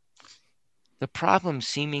 the problems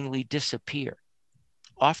seemingly disappear,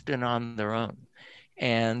 often on their own.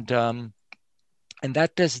 And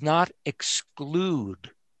that does not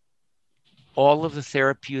exclude all of the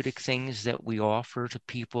therapeutic things that we offer to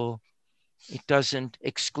people. It doesn't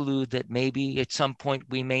exclude that maybe at some point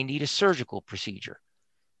we may need a surgical procedure,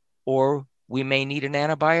 or we may need an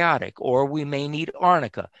antibiotic, or we may need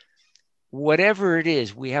arnica. Whatever it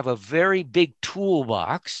is, we have a very big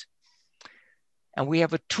toolbox. And we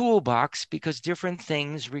have a toolbox because different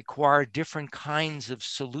things require different kinds of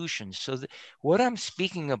solutions. So what I'm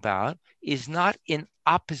speaking about is not in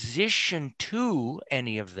opposition to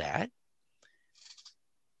any of that.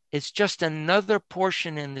 It's just another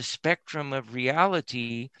portion in the spectrum of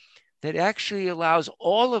reality that actually allows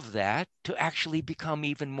all of that to actually become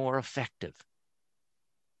even more effective.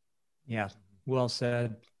 Yeah, well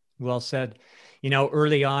said. Well said.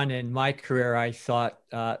 Early on in my career, I thought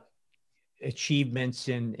achievements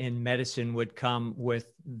in medicine would come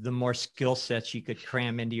with the more skill sets you could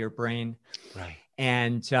cram into your brain. Right.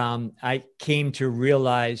 And I came to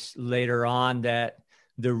realize later on that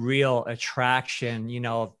the real attraction,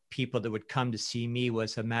 of people that would come to see me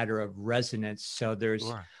was a matter of resonance. So there's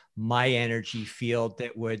my energy field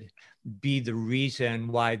that would be the reason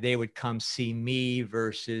why they would come see me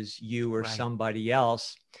versus you or somebody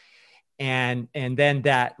else. And then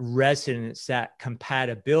that resonance, that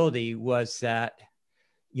compatibility was that,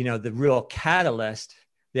 the real catalyst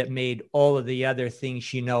that made all of the other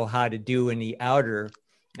things you know how to do in the outer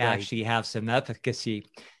actually have some efficacy.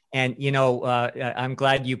 And, I'm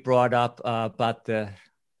glad you brought up about the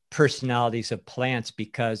personalities of plants,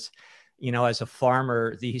 because, as a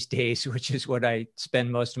farmer these days, which is what I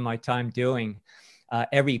spend most of my time doing,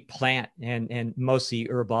 every plant and mostly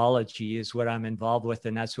herbology is what I'm involved with.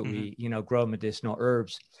 And that's what we, grow medicinal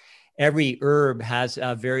herbs. Every herb has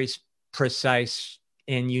a very precise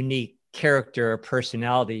and unique character or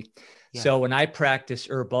personality. Yeah. So when I practice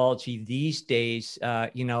herbology these days,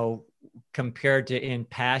 compared to in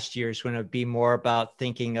past years when it'd be more about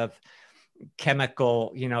thinking of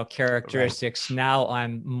chemical, characteristics. Right. Now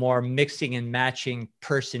I'm more mixing and matching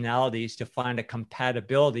personalities to find a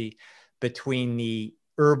compatibility between the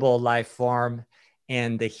herbal life form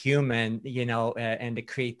and the human, and to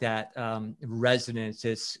create that resonance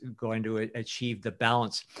is going to achieve the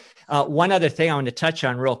balance. One other thing I want to touch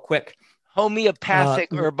on real quick. Homeopathic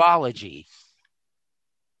herbology.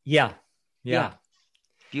 Yeah.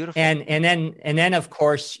 Beautiful. And then of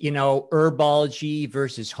course, herbology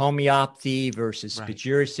versus homeopathy versus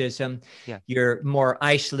Spagyricism. Yeah. You're more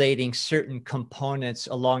isolating certain components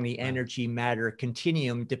along the energy matter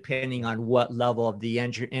continuum, depending on what level of the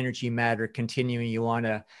energy matter continuum you want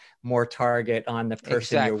to more target on the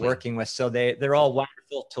person you're working with. So they're all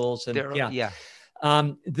wonderful tools.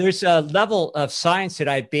 And there's a level of science that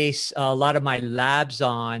I base a lot of my labs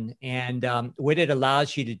on. And what it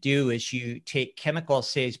allows you to do is you take chemical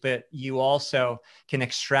assays, but you also can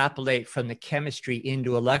extrapolate from the chemistry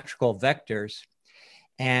into electrical vectors.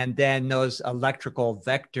 And then those electrical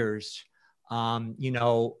vectors,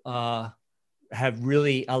 have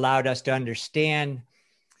really allowed us to understand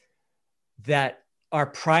that our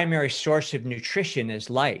primary source of nutrition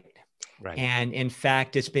is light. Right. And in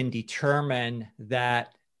fact, it's been determined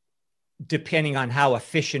that depending on how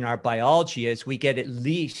efficient our biology is, we get at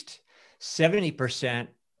least 70%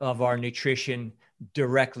 of our nutrition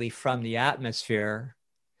directly from the atmosphere,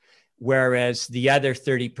 whereas the other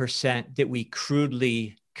 30% that we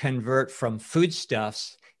crudely convert from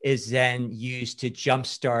foodstuffs is then used to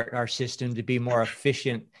jumpstart our system to be more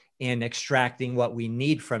efficient in extracting what we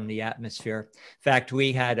need from the atmosphere. In fact,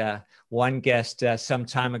 we had one guest some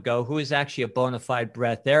time ago who is actually a bona fide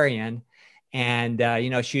breatharian. And,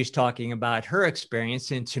 she was talking about her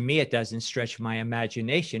experience. And to me, it doesn't stretch my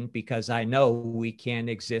imagination because I know we can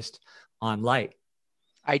exist on light.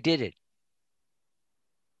 I did it.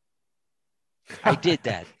 I did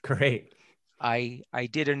that. Great. I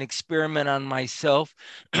did an experiment on myself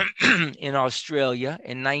in Australia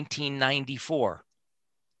in 1994.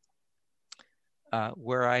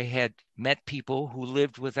 Where I had met people who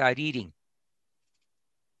lived without eating.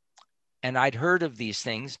 And I'd heard of these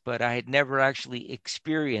things, but I had never actually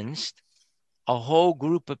experienced a whole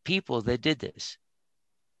group of people that did this.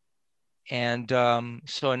 And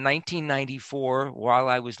so in 1994, while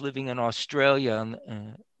I was living in Australia,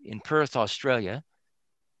 in Perth, Australia,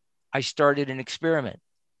 I started an experiment.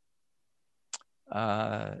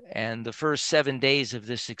 And the first 7 days of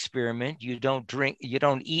this experiment, you don't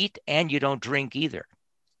eat, and you don't drink either.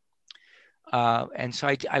 And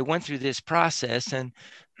so I went through this process, and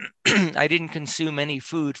I didn't consume any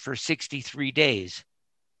food for 63 days.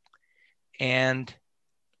 And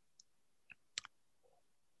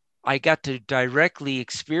I got to directly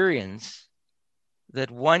experience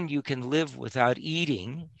that, one, you can live without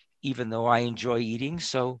eating, even though I enjoy eating.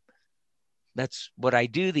 So that's what I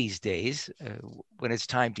do these days when it's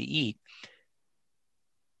time to eat.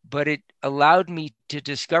 But it allowed me to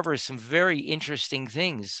discover some very interesting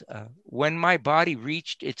things. When my body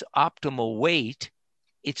reached its optimal weight,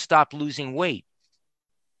 it stopped losing weight,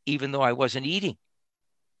 even though I wasn't eating.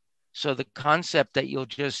 So the concept that you'll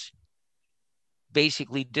just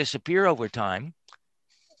basically disappear over time,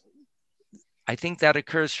 I think that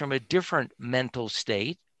occurs from a different mental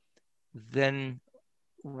state than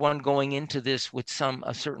one going into this with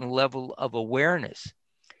a certain level of awareness.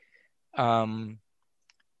 The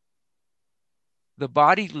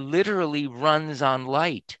body literally runs on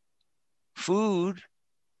light. Food,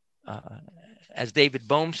 as David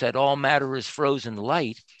Bohm said, all matter is frozen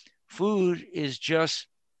light. Food is just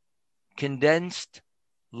condensed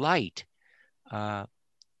light, but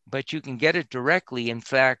you can get it directly. In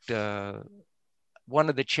fact, one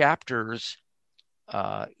of the chapters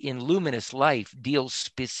in Luminous Life deals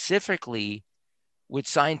specifically with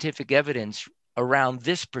scientific evidence around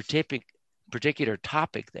this particular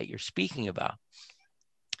topic that you're speaking about.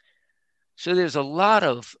 So there's a lot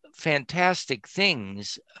of fantastic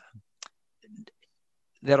things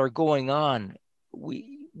that are going on.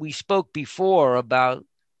 We spoke before about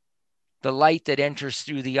the light that enters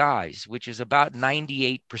through the eyes, which is about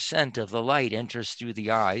 98% of the light enters through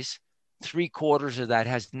the eyes. 3/4 of that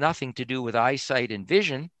has nothing to do with eyesight and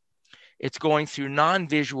vision. It's going through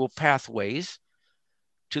non-visual pathways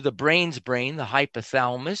to the brain's brain, the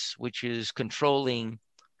hypothalamus, which is controlling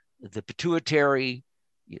the pituitary,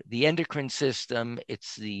 the endocrine system.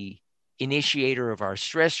 It's the initiator of our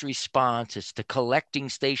stress response. It's the collecting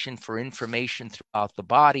station for information throughout the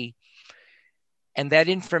body. And that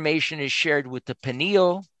information is shared with the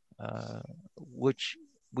pineal, which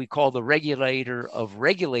we call the regulator of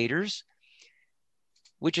regulators,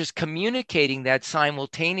 which is communicating that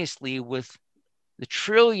simultaneously with the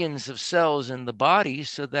trillions of cells in the body,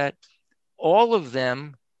 so that all of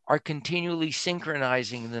them are continually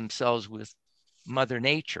synchronizing themselves with Mother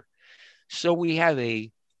Nature. So we have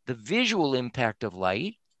the visual impact of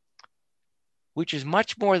light, which is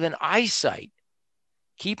much more than eyesight.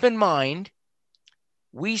 Keep in mind,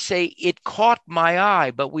 we say it caught my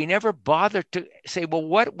eye, but we never bother to say, well,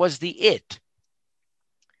 what was the it?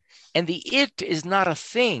 And the it is not a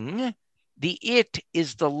thing. The it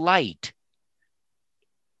is the light.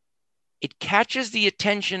 It catches the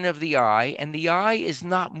attention of the eye, and the eye is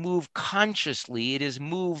not moved consciously. It is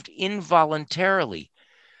moved involuntarily.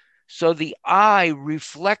 So the eye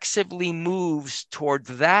reflexively moves toward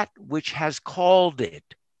that which has called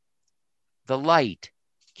it, the light.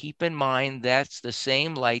 Keep in mind, that's the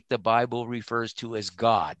same light the Bible refers to as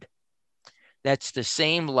God. That's the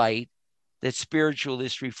same light that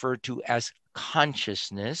spiritualists refer to as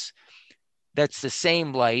consciousness. That's the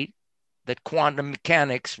same light that quantum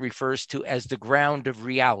mechanics refers to as the ground of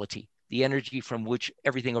reality, the energy from which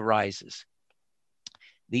everything arises.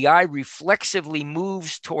 The eye reflexively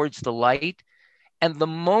moves towards the light, and the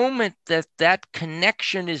moment that that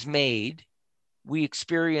connection is made, we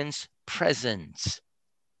experience presence.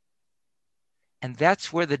 And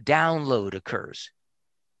that's where the download occurs.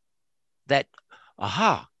 That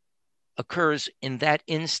aha occurs in that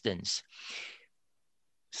instance.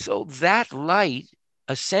 So that light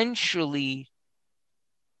essentially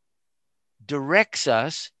directs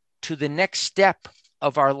us to the next step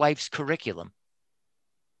of our life's curriculum,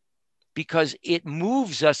 because it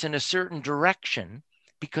moves us in a certain direction,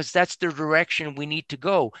 because that's the direction we need to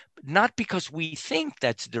go. Not because we think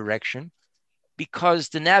that's the direction, because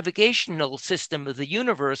the navigational system of the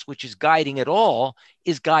universe, which is guiding it all,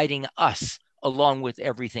 is guiding us along with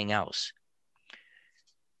everything else.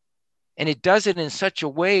 And it does it in such a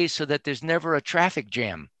way so that there's never a traffic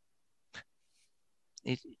jam.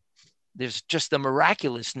 There's just the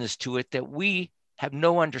miraculousness to it that we have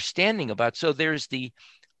no understanding about. So there's the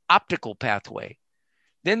optical pathway.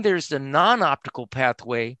 Then there's the non-optical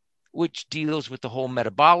pathway, which deals with the whole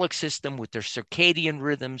metabolic system, with their circadian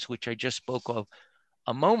rhythms, which I just spoke of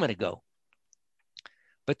a moment ago.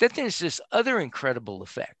 But then there's this other incredible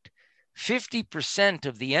effect. 50%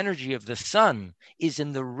 of the energy of the sun is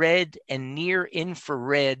in the red and near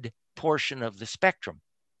infrared portion of the spectrum.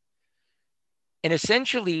 And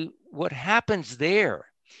essentially what happens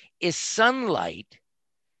there is sunlight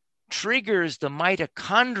triggers the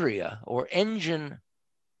mitochondria, or engine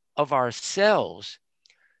of our cells,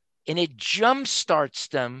 and it jumpstarts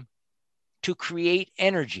them to create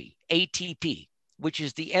energy, ATP, which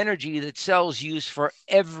is the energy that cells use for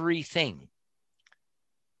everything.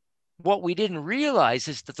 What we didn't realize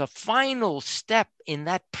is that the final step in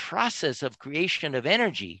that process of creation of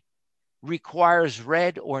energy requires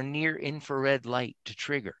red or near infrared light to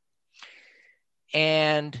trigger.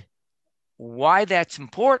 And why that's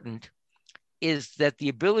important is that the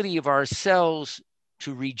ability of our cells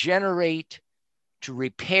to regenerate, to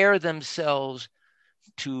repair themselves,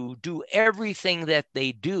 to do everything that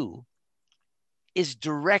they do is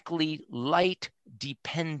directly light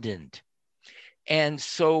dependent. And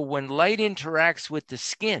so when light interacts with the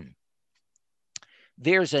skin,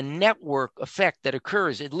 there's a network effect that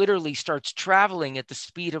occurs. It literally starts traveling at the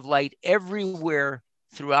speed of light everywhere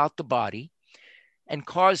throughout the body and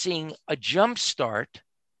causing a jump start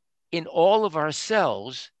in all of our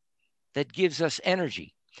cells that gives us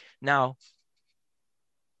energy. Now,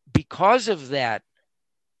 because of that,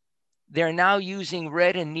 they're now using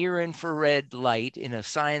red and near infrared light in a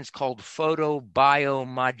science called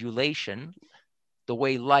photobiomodulation, the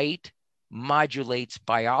way light modulates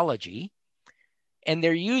biology. And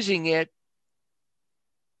they're using it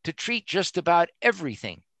to treat just about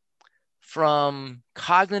everything, from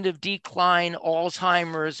cognitive decline,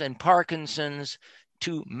 Alzheimer's, and Parkinson's,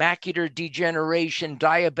 to macular degeneration,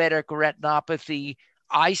 diabetic retinopathy,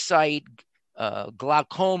 eyesight,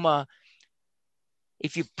 glaucoma.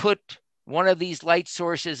 If you put one of these light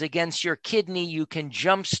sources against your kidney, you can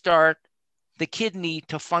jumpstart the kidney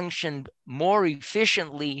to function more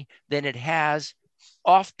efficiently than it has,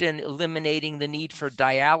 often eliminating the need for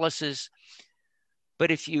dialysis.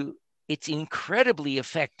 But it's incredibly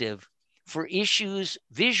effective for issues,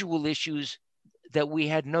 visual issues that we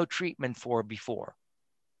had no treatment for before,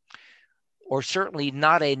 or certainly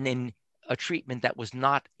not a treatment that was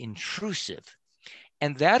not intrusive.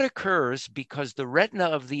 And that occurs because the retina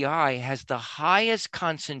of the eye has the highest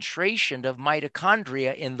concentration of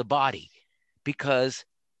mitochondria in the body, because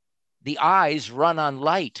the eyes run on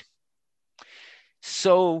light.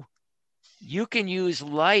 So you can use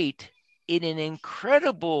light in an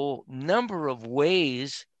incredible number of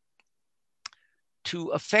ways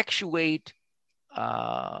to effectuate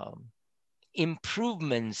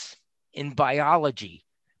improvements in biology,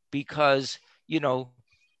 because,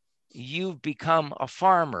 you've become a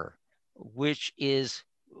farmer, which is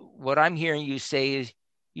what I'm hearing you say is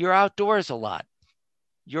you're outdoors a lot.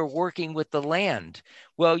 You're working with the land.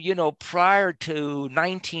 Well, prior to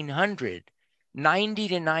 1900, 90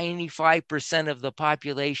 to 95% of the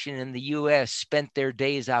population in the US spent their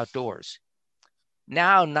days outdoors.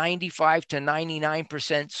 Now, 95 to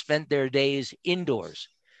 99% spent their days indoors.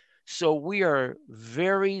 So we are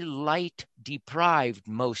very light deprived,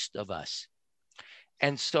 most of us.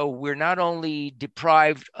 And so we're not only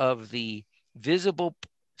deprived of the visible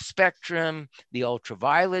spectrum, the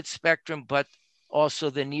ultraviolet spectrum, but also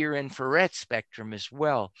the near infrared spectrum as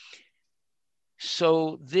well.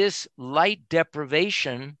 So this light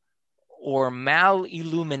deprivation or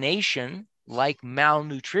malillumination, like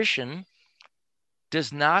malnutrition,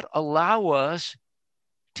 does not allow us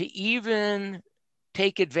to even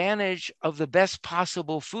take advantage of the best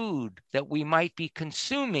possible food that we might be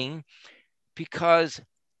consuming, because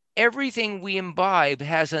everything we imbibe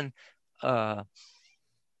has a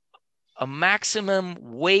maximum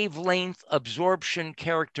wavelength absorption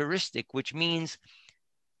characteristic, which means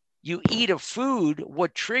you eat a food,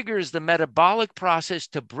 what triggers the metabolic process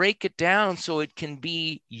to break it down so it can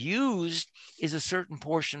be used is a certain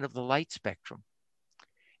portion of the light spectrum.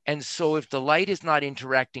 And so if the light is not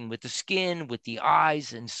interacting with the skin, with the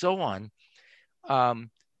eyes, and so on,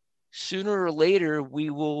 sooner or later we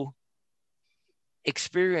will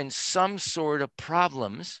experience some sort of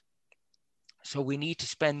problems. So we need to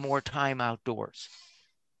spend more time outdoors.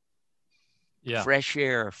 Yeah. Fresh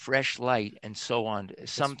air, fresh light, and so on.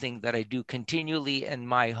 Something that I do continually, and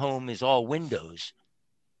my home is all windows.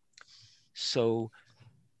 So,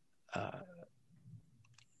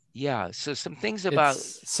 so some things about...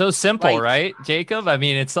 It's so simple, light, right, Jacob? I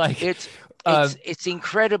mean, it's like... It's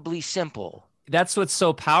incredibly simple. That's what's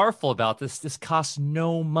so powerful about this. This costs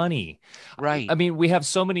no money. Right. I mean, we have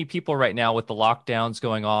so many people right now with the lockdowns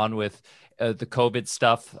going on, with the COVID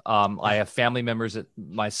stuff. I have family members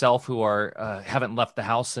myself who are haven't left the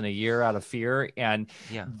house in a year out of fear. And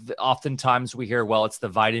oftentimes we hear, well, it's the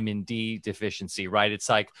vitamin D deficiency, right? It's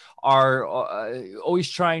like our always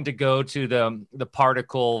trying to go to the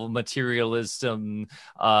particle materialism,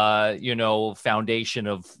 foundation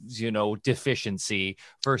of, deficiency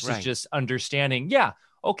versus just understanding,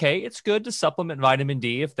 okay, it's good to supplement vitamin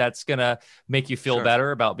D if that's going to make you feel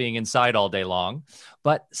better about being inside all day long.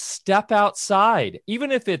 But step outside,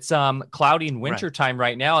 even if it's cloudy in wintertime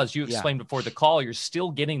right now, as you explained before the call, you're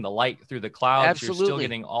still getting the light through the clouds. Absolutely. You're still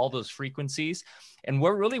getting all those frequencies. And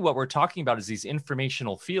what we're talking about is these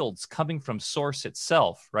informational fields coming from source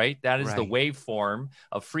itself, right? That is the waveform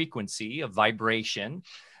of frequency, of vibration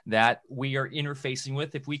that we are interfacing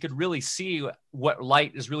with. If we could really see what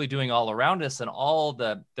light is really doing all around us and all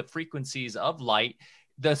the frequencies of light,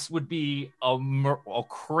 this would be a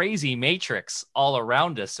crazy matrix all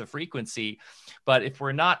around us of frequency. But if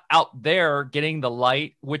we're not out there getting the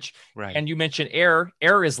light, which, and you mentioned air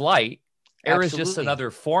is light. Air is just another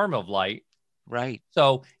form of light. Right.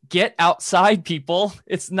 So get outside, people.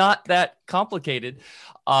 It's not that complicated.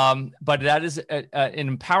 But that is an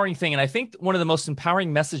empowering thing. And I think one of the most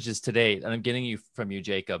empowering messages today that I'm getting from you,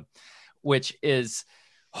 Jacob, which is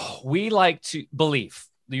we like to belief.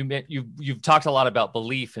 You've talked a lot about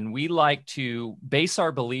belief, and we like to base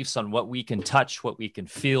our beliefs on what we can touch, what we can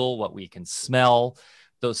feel, what we can smell,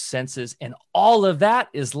 those senses. And all of that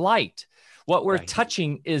is light. What we're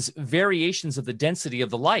touching is variations of the density of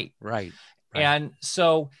the light. Right. And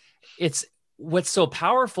so what's so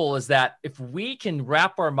powerful is that if we can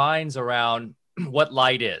wrap our minds around what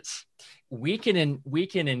light is we can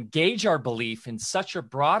engage our belief in such a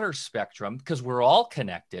broader spectrum because we're all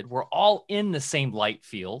connected. We're all in the same light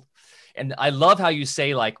field. And I love how you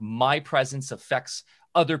say, like, my presence affects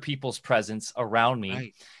other people's presence around me.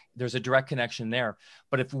 Right. There's a direct connection there.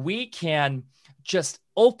 But if we can just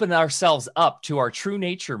open ourselves up to our true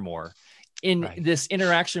nature more in this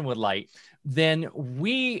interaction with light, then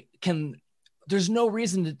we can, there's no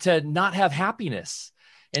reason to not have happiness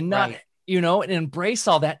and not, and embrace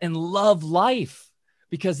all that and love life,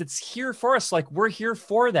 because it's here for us. Like, we're here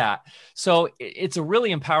for that. So it's a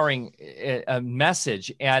really empowering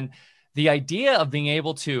message. And the idea of being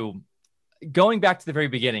able to, going back to the very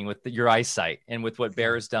beginning with your eyesight and with what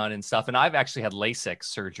Bear has done and stuff. And I've actually had LASIK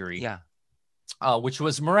surgery, which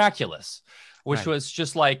was miraculous, which was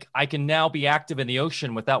just like, I can now be active in the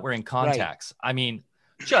ocean without wearing contacts. I mean,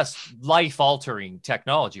 just life altering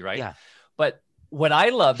technology, right? Yeah. But what I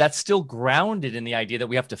love, that's still grounded in the idea that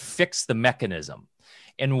we have to fix the mechanism.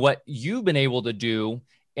 And what you've been able to do,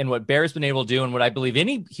 and what Bear's been able to do, and what I believe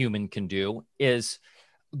any human can do, is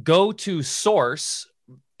go to source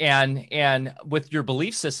and with your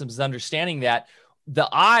belief systems, understanding that the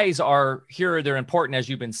eyes are here, they're important, as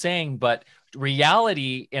you've been saying, but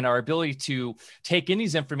reality and our ability to take in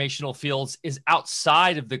these informational fields is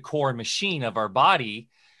outside of the core machine of our body.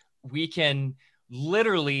 We can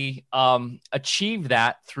literally achieve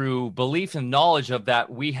that through belief and knowledge of that.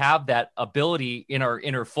 We have that ability in our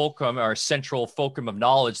inner fulcrum, our central fulcrum of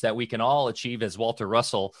knowledge, that we can all achieve, as Walter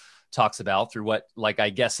Russell talks about, through what, like, I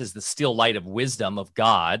guess, is the still light of wisdom of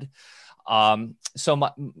God. So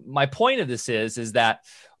my point of this is that,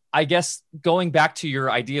 I guess, going back to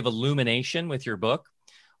your idea of illumination with your book,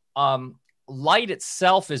 light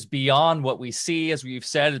itself is beyond what we see, as we've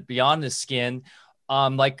said, beyond the skin.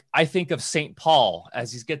 Like, I think of St. Paul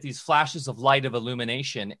as he's get these flashes of light of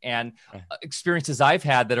illumination, and experiences I've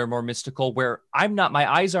had that are more mystical, where my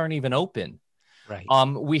eyes aren't even open. Right.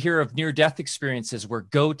 We hear of near-death experiences where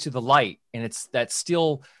go to the light, and it's that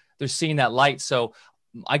still they're seeing that light. So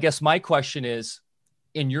I guess my question is,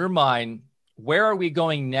 in your mind, where are we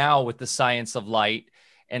going now with the science of light,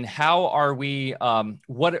 and how are we,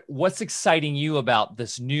 what's exciting you about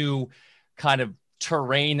this new kind of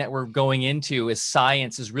terrain that we're going into, as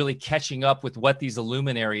science is really catching up with what these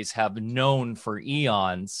luminaries have known for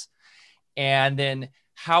eons? And then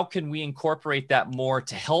how can we incorporate that more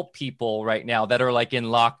to help people right now that are, like, in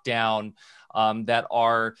lockdown, that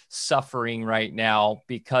are suffering right now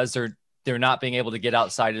because they're not being able to get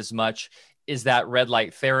outside as much? Is that red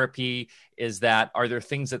light therapy? Are there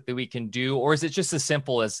things that we can do? Or is it just as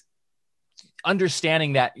simple as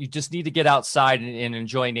understanding that you just need to get outside and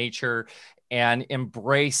enjoy nature and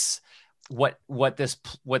embrace what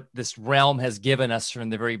this realm has given us from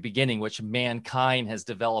the very beginning, which mankind has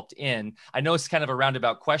developed in? I know it's kind of a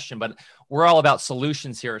roundabout question, but we're all about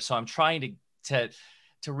solutions here. So I'm trying to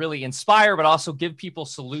really inspire, but also give people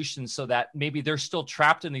solutions, so that maybe they're still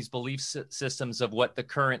trapped in these belief systems of what the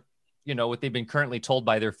current, what they've been currently told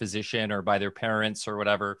by their physician or by their parents or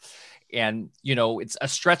whatever. And, it's a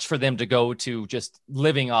stretch for them to go to just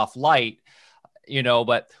living off light,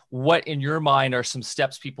 but what, in your mind, are some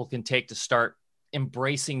steps people can take to start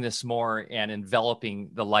embracing this more and enveloping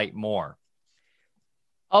the light more?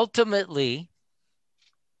 Ultimately,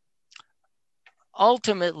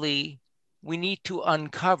 we need to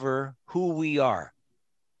uncover who we are.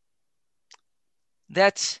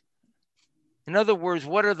 That's, in other words,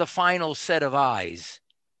 what are the final set of eyes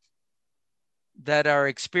that are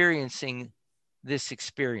experiencing this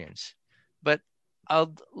experience? But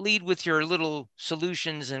I'll lead with your little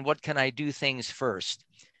solutions and what can I do things first.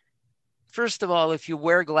 First of all, if you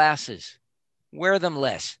wear glasses, wear them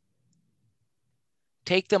less.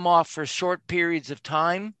 Take them off for short periods of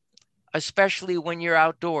time, especially when you're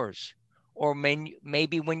outdoors, or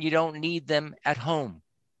maybe when you don't need them at home.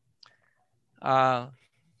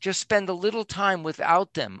 Just spend a little time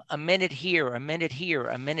without them, a minute here, a minute here,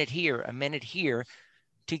 a minute here, a minute here,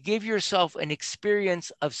 to give yourself an experience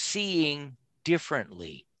of seeing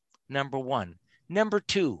differently, number one. Number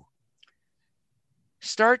two,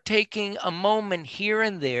 start taking a moment here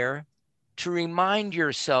and there to remind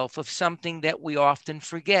yourself of something that we often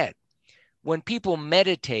forget. When people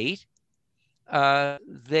meditate,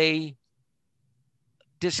 they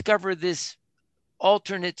discover this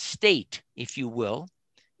alternate state, if you will,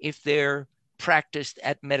 if they're practiced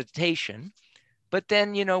at meditation. But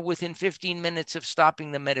then, within 15 minutes of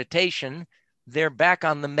stopping the meditation, they're back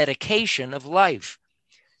on the medication of life.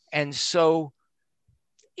 And so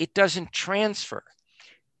it doesn't transfer.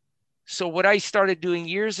 So what I started doing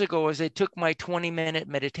years ago is I took my 20-minute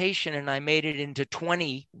meditation and I made it into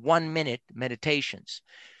 21-minute meditations.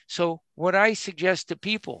 So what I suggest to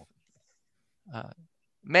people,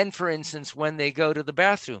 men, for instance, when they go to the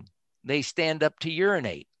bathroom, they stand up to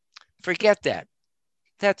urinate. Forget that.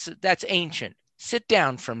 That's ancient. Sit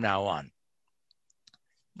down from now on.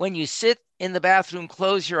 When you sit in the bathroom,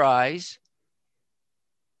 close your eyes.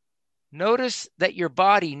 Notice that your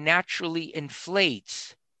body naturally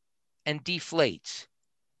inflates and deflates.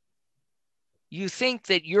 You think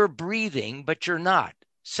that you're breathing, but you're not.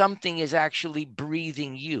 Something is actually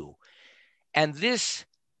breathing you. And this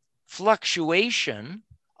fluctuation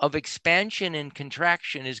of expansion and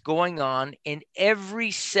contraction is going on in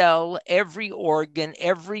every cell, every organ,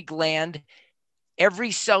 every gland,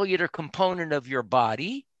 every cellular component of your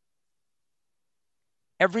body,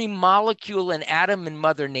 every molecule and atom in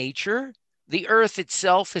Mother Nature. The earth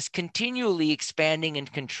itself is continually expanding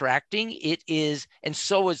and contracting. It is, and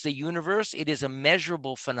so is the universe. It is a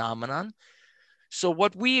measurable phenomenon. So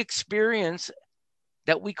what we experience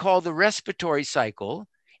that we call the respiratory cycle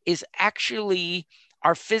is actually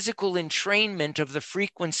our physical entrainment of the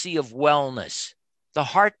frequency of wellness, the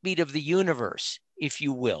heartbeat of the universe, if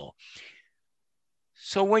you will.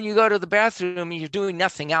 So when you go to the bathroom and you're doing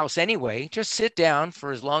nothing else anyway, just sit down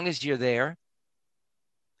for as long as you're there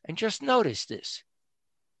and just notice this.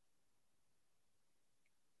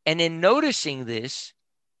 And in noticing this,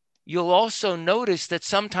 you'll also notice that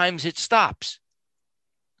sometimes it stops.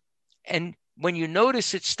 And when you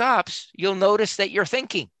notice it stops, you'll notice that you're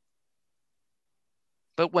thinking.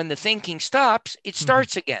 But when the thinking stops, it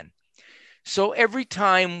starts again. So every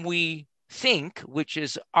time we think, which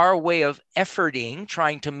is our way of efforting,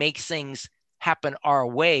 trying to make things happen our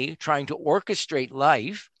way, trying to orchestrate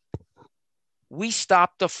life, we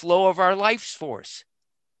stop the flow of our life's force.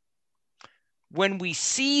 When we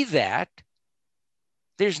see that,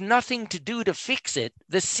 there's nothing to do to fix it.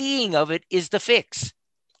 The seeing of it is the fix.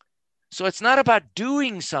 So it's not about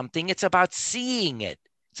doing something, it's about seeing it.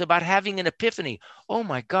 It's about having an epiphany. Oh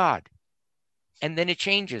my God. And then it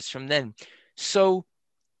changes from then. So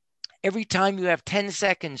every time you have 10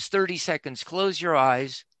 seconds, 30 seconds, close your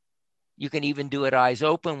eyes. You can even do it eyes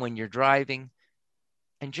open when you're driving.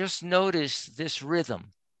 And just notice this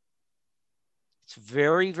rhythm. It's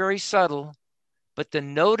very, very subtle, but the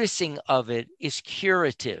noticing of it is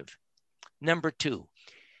curative. Number 2,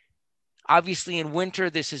 obviously in winter,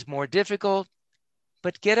 this is more difficult,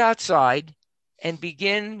 but get outside and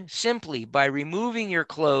begin simply by removing your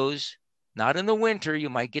clothes. Not in the winter, you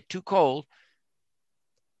might get too cold.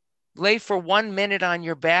 Lay for 1 minute on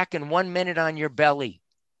your back and 1 minute on your belly.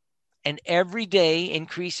 And every day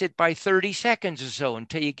increase it by 30 seconds or so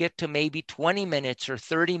until you get to maybe 20 minutes or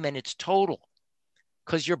 30 minutes total,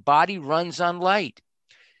 because your body runs on light.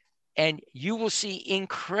 And you will see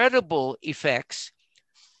incredible effects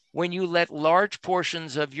when you let large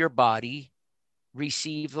portions of your body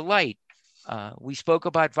receive the light. We spoke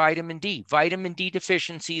about vitamin D. Vitamin D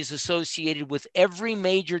deficiency is associated with every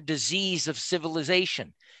major disease of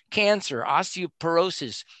civilization: cancer,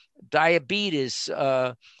 osteoporosis, diabetes,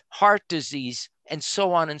 heart disease, and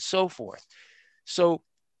so on and so forth. So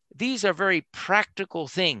these are very practical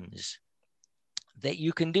things that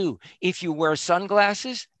you can do. If you wear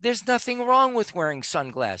sunglasses, there's nothing wrong with wearing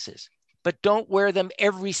sunglasses, but don't wear them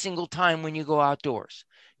every single time when you go outdoors.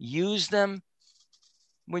 Use them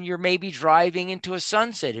when you're maybe driving into a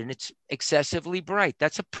sunset and it's excessively bright.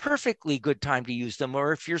 That's a perfectly good time to use them.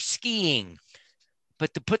 Or if you're skiing,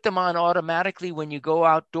 but to put them on automatically when you go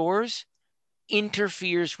outdoors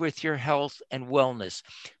interferes with your health and wellness.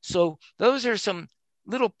 So those are some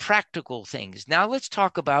little practical things. Now let's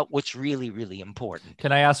talk about what's really, really important.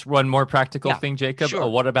 Can I ask one more practical thing, Jacob? Sure.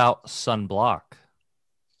 What about sunblock?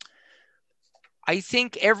 I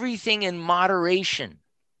think everything in moderation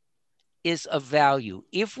is of value.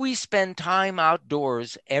 If we spend time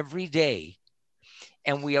outdoors every day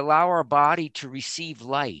and we allow our body to receive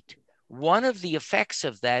light, one of the effects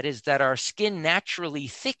of that is that our skin naturally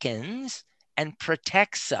thickens and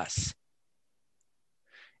protects us.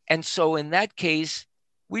 And so in that case,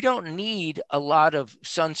 we don't need a lot of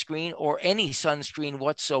sunscreen or any sunscreen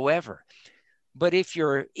whatsoever. But if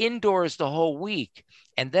you're indoors the whole week,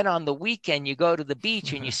 and then on the weekend you go to the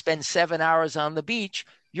beach and you spend 7 hours on the beach,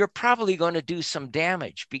 you're probably going to do some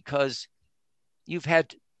damage because you've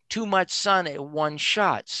had too much sun at one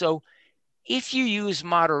shot. So if you use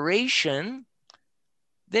moderation,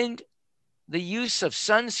 then the use of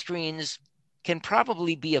sunscreens can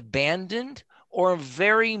probably be abandoned or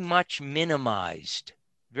very much minimized.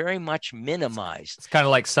 Very much minimized. It's kind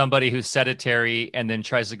of like somebody who's sedentary and then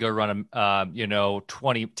tries to go run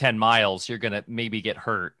 10 miles. You're going to maybe get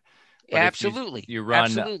hurt. But Absolutely. you run,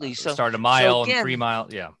 Absolutely. So, start a mile again, and 3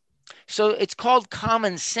 miles. Yeah. So it's called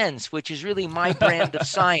common sense, which is really my brand of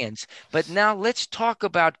science. But now let's talk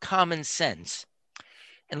about common sense.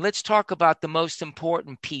 And let's talk about the most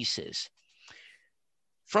important pieces.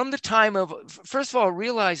 From the time of, first of all,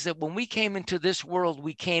 realize that when we came into this world,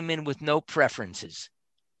 we came in with no preferences.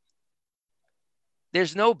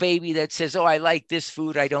 There's no baby that says, oh, I like this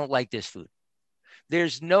food, I don't like this food.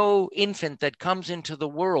 There's no infant that comes into the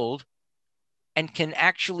world and can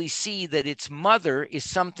actually see that its mother is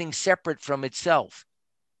something separate from itself.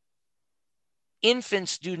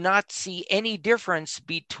 Infants do not see any difference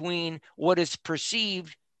between what is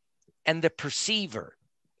perceived and the perceiver.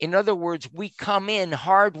 In other words, we come in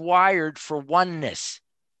hardwired for oneness.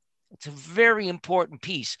 It's a very important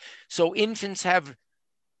piece. So infants have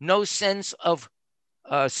no sense of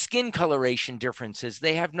skin coloration differences.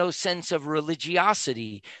 They have no sense of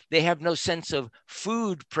religiosity. They have no sense of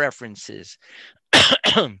food preferences.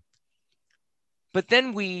 But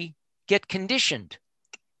then we get conditioned.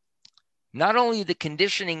 Not only the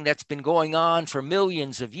conditioning that's been going on for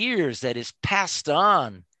millions of years that is passed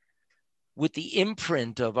on with the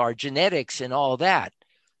imprint of our genetics and all that,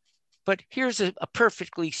 but here's a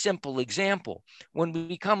perfectly simple example. When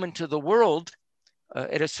we come into the world,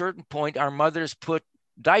 at a certain point, our mothers put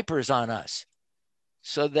diapers on us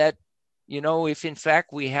so that, if in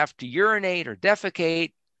fact we have to urinate or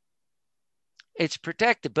defecate, it's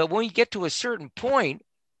protected. But when you get to a certain point,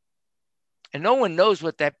 and no one knows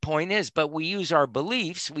what that point is, but we use our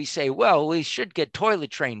beliefs, we say, well, we should get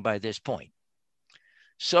toilet trained by this point.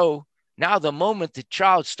 So now the moment the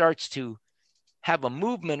child starts to have a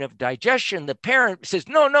movement of digestion, the parent says,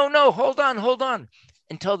 no, hold on,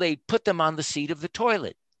 until they put them on the seat of the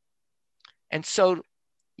toilet. And so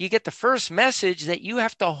you get the first message that you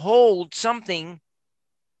have to hold something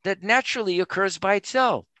that naturally occurs by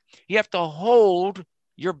itself. You have to hold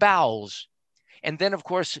your bowels. And then, of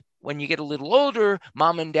course, when you get a little older,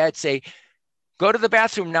 mom and dad say, go to the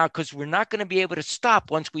bathroom now because we're not going to be able to stop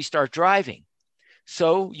once we start driving.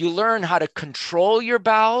 So you learn how to control your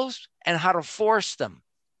bowels and how to force them.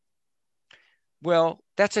 Well,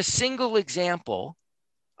 that's a single example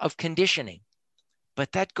of conditioning,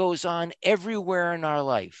 but that goes on everywhere in our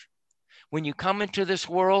life. When you come into this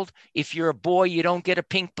world, if you're a boy, you don't get a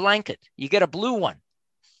pink blanket, you get a blue one.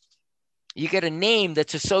 You get a name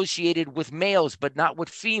that's associated with males, but not with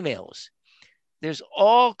females. There's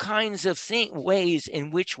all kinds of ways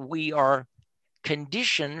in which we are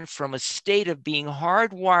conditioned from a state of being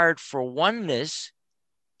hardwired for oneness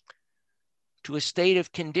to a state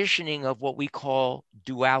of conditioning of what we call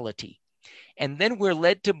duality. And then we're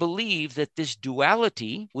led to believe that this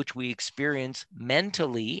duality, which we experience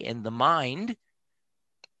mentally in the mind,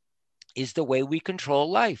 is the way we control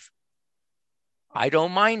life. I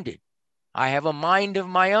don't mind it. I have a mind of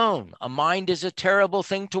my own. A mind is a terrible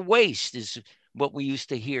thing to waste, is what we used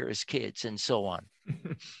to hear as kids, and so on.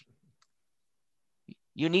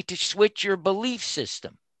 You need to switch your belief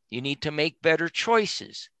system. You need to make better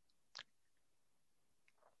choices.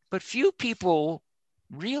 But few people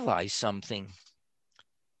realize something.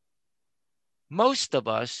 Most of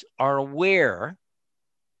us are aware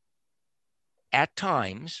at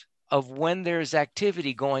times of when there's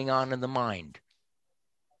activity going on in the mind.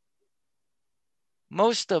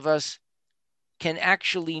 Most of us can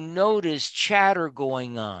actually notice chatter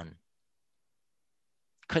going on,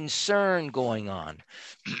 concern going on.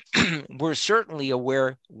 We're certainly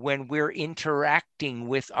aware when we're interacting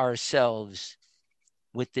with ourselves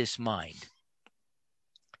with this mind.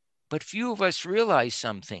 But few of us realize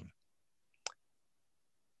something.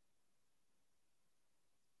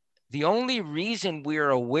 The only reason we're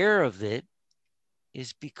aware of it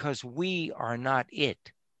is because we are not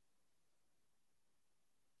it.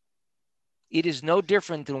 It is no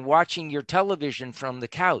different than watching your television from the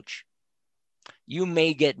couch. You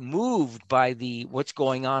may get moved by what's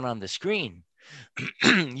going on the screen.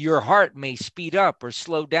 Your heart may speed up or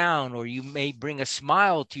slow down, or you may bring a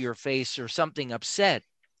smile to your face or something upset.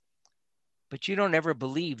 But you don't ever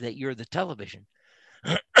believe that you're the television.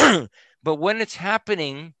 But when it's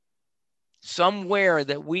happening somewhere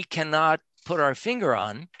that we cannot put our finger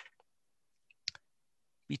on,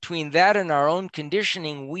 between that and our own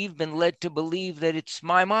conditioning, we've been led to believe that it's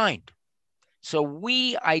my mind. So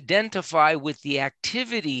we identify with the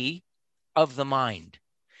activity of the mind.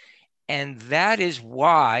 And that is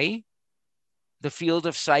why the field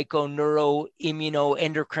of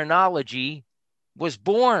psychoneuroimmunoendocrinology was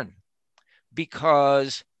born.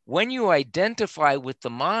 Because when you identify with the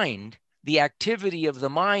mind, the activity of the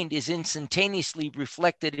mind is instantaneously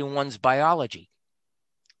reflected in one's biology.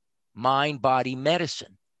 Mind, body,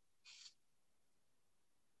 medicine.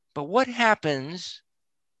 But what happens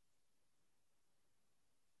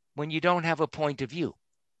when you don't have a point of view.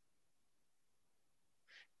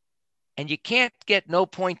 And you can't get no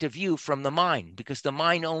point of view from the mind, because the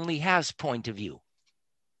mind only has point of view.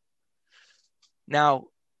 Now,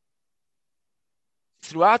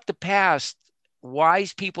 throughout the past,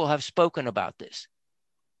 wise people have spoken about this.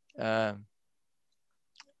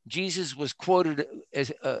 Jesus was quoted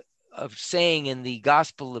as of saying in the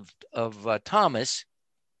Gospel of Thomas,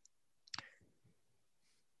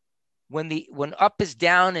 when up is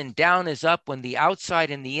down and down is up, when the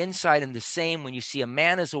outside and the inside are the same, when you see a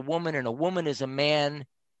man as a woman and a woman as a man,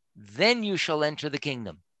 then you shall enter the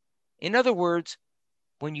kingdom. In other words,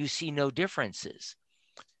 when you see no differences.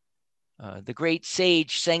 The great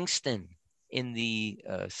sage Sengsten in the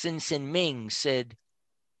Sin Sin Ming said,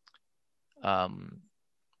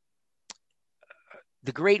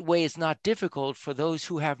 the great way is not difficult for those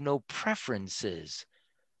who have no preferences.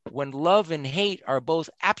 When love and hate are both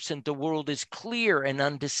absent, the world is clear and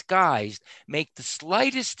undisguised. Make the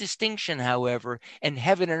slightest distinction, however, and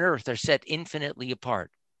heaven and earth are set infinitely apart.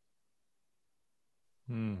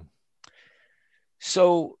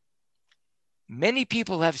 So many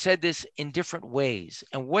people have said this in different ways.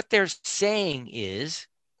 And what they're saying is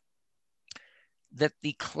that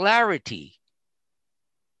the clarity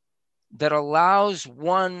that allows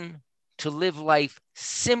one to live life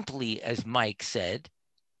simply, as Mike said,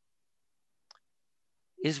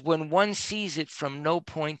 is when one sees it from no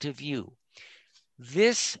point of view.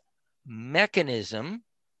 This mechanism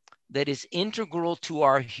that is integral to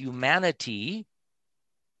our humanity,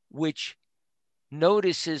 which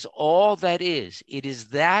notices all that is, it is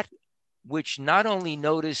that which not only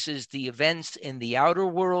notices the events in the outer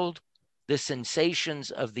world, the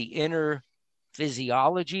sensations of the inner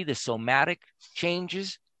physiology, the somatic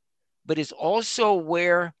changes, but is also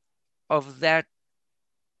aware of that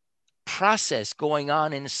process going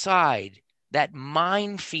on inside, that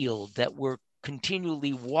minefield that we're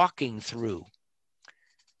continually walking through.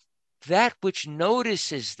 That which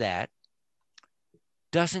notices that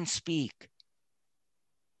doesn't speak.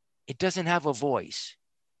 It doesn't have a voice.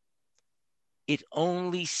 It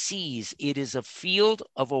only sees. It is a field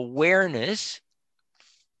of awareness.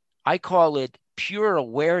 I call it pure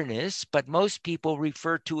awareness, but most people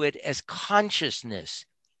refer to it as consciousness.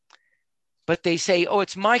 But they say, oh,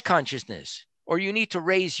 it's my consciousness, or you need to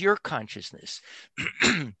raise your consciousness.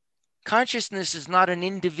 Consciousness is not an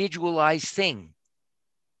individualized thing.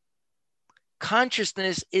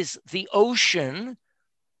 Consciousness is the ocean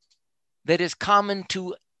that is common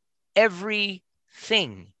to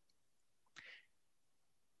everything.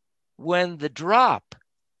 When the drop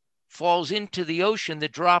falls into the ocean, the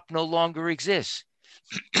drop no longer exists.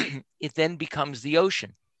 It then becomes the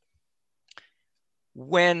ocean.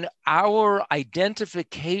 When our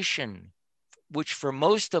identification, which for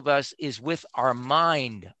most of us is with our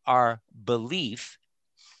mind, our belief,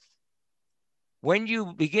 when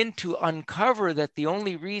you begin to uncover that the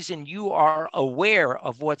only reason you are aware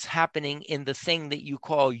of what's happening in the thing that you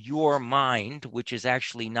call your mind, which is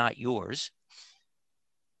actually not yours,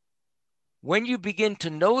 when you begin to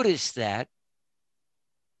notice that,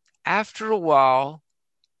 after a while,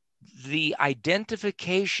 the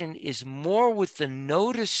identification is more with the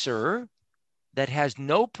noticer that has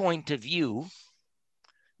no point of view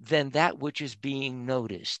than that which is being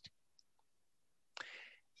noticed.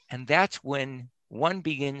 And that's when one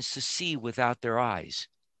begins to see without their eyes.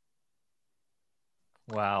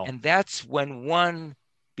 Wow. And that's when one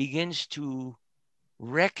begins to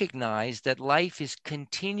recognize that life is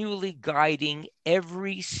continually guiding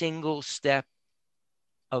every single step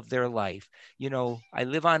of their life. You know, I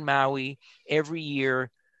live on Maui. Every year,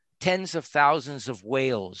 tens of thousands of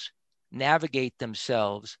whales navigate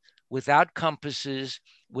themselves without compasses,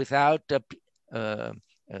 without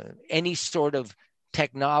any sort of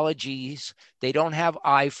technologies. They don't have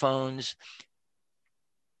iPhones.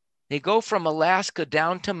 They go from Alaska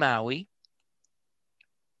down to Maui.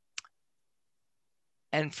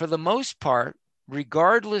 And for the most part,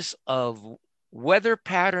 regardless of weather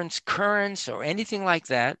patterns, currents, or anything like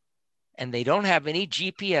that, and they don't have any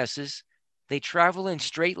GPSs, they travel in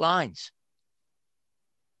straight lines.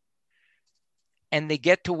 And they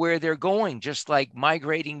get to where they're going, just like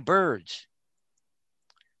migrating birds.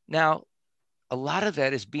 Now, a lot of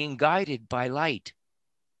that is being guided by light.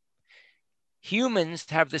 Humans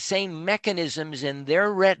have the same mechanisms in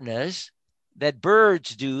their retinas that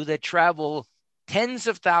birds do that travel tens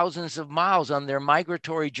of thousands of miles on their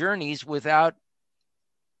migratory journeys without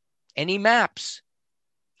any maps.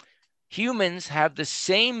 Humans have the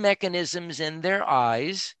same mechanisms in their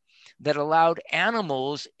eyes that allowed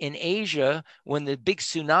animals in Asia, when the big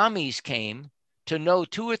tsunamis came, to know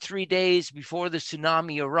 2 or 3 days before the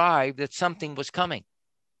tsunami arrived that something was coming.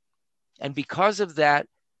 And because of that,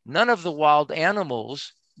 none of the wild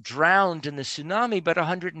animals drowned in the tsunami, but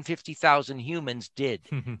 150,000 humans did.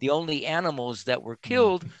 The only animals that were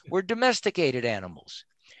killed were domesticated animals.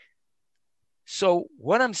 So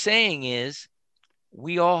what I'm saying is,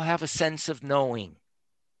 we all have a sense of knowing,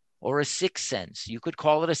 or a sixth sense. You could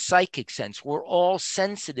call it a psychic sense. We're all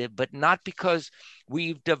sensitive, but not because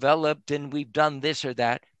we've developed and we've done this or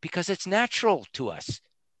that, because it's natural to us.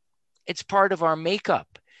 It's part of our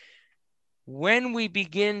makeup. When we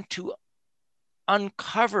begin to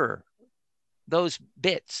uncover those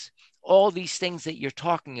bits, all these things that you're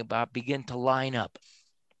talking about begin to line up.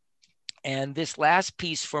 And this last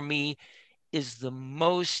piece for me is the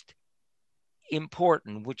most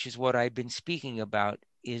important, which is what I've been speaking about,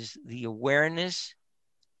 is the awareness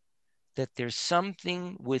that there's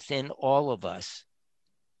something within all of us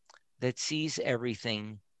that sees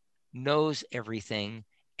everything, knows everything,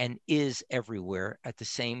 and is everywhere at the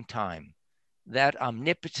same time. That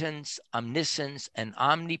omnipotence, omniscience, and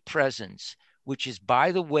omnipresence, which is,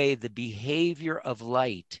 by the way, the behavior of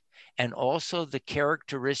light, and also the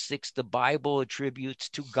characteristics the Bible attributes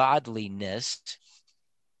to godliness,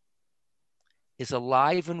 is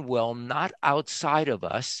alive and well, not outside of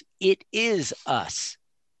us. It is us.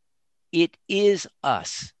 It is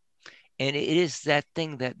us. And it is that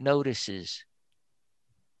thing that notices,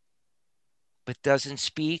 but doesn't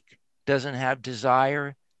speak, doesn't have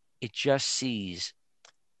desire. It just sees.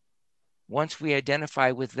 Once we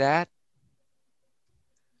identify with that,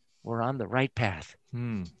 we're on the right path.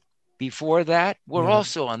 Before that, we're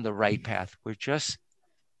also on the right path. We're just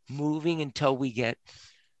moving until we get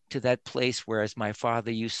to that place where, as my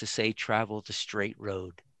father used to say, travel the straight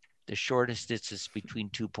road. The shortest distance between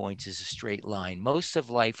 2 points is a straight line. Most of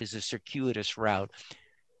life is a circuitous route.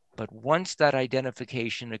 But once that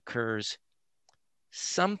identification occurs,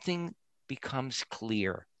 something becomes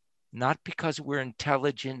clear. Not because we're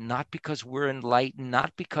intelligent, not because we're enlightened,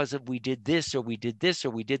 not because of we did this or we did this or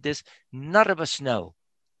we did this. None of us know.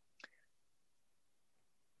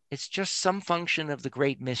 It's just some function of the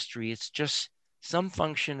great mystery. It's just some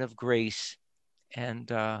function of grace. And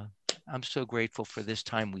I'm so grateful for this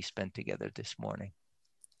time we spent together this morning.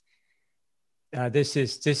 This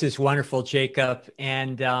is wonderful, Jacob.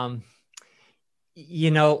 And, all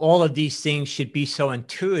of these things should be so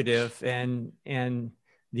intuitive. And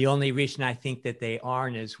the only reason I think that they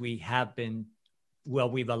aren't is we've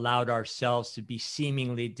allowed ourselves to be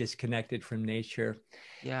seemingly disconnected from nature.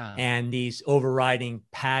 Yeah. And these overriding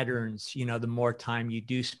patterns, the more time you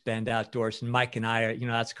do spend outdoors, and Mike and I are,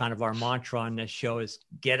 that's kind of our mantra on this show, is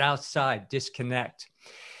get outside, disconnect.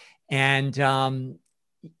 And,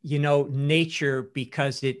 nature,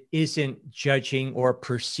 because it isn't judging or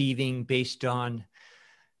perceiving based on,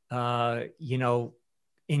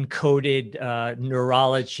 encoded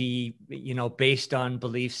neurology, based on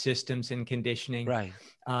belief systems and conditioning. Right.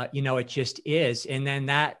 It just is. And then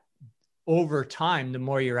that, over time, the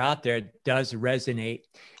more you're out there, it does resonate.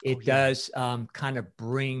 It does kind of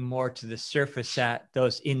bring more to the surface that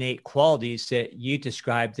those innate qualities that you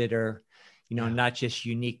described that are, not just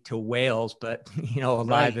unique to whales, but,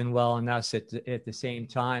 alive and well in us at the same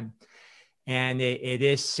time. And it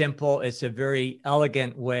is simple. It's a very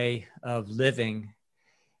elegant way of living.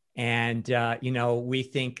 And, we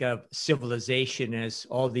think of civilization as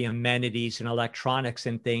all the amenities and electronics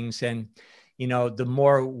and things. And, the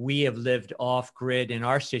more we have lived off grid in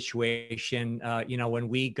our situation, when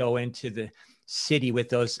we go into the city with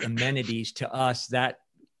those amenities, to us, that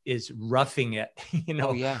is roughing it.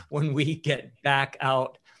 When we get back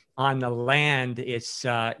out on the land, it's,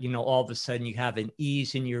 all of a sudden you have an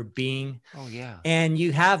ease in your being. Oh, yeah. And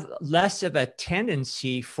you have less of a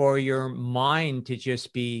tendency for your mind to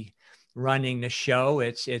just be running the show.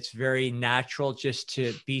 It's very natural just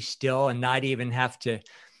to be still and not even have to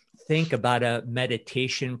think about a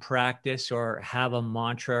meditation practice or have a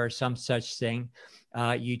mantra or some such thing.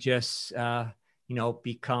 You just,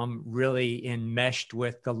 become really enmeshed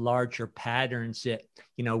with the larger patterns that,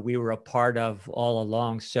 we were a part of all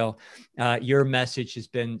along. So your message has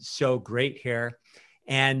been so great here.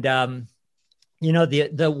 And,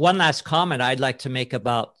 the one last comment I'd like to make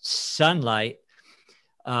about sunlight,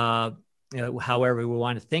 however we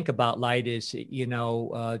want to think about light, is,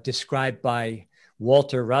 described by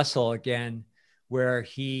Walter Russell again, where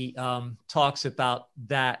he talks about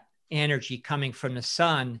that energy coming from the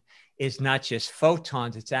sun is not just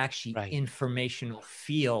photons, it's actually informational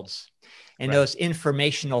fields. And those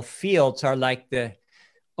informational fields are like the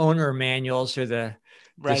owner manuals or the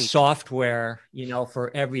software,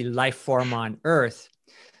 for every life form on Earth.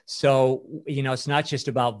 So, it's not just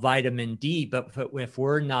about vitamin D, but if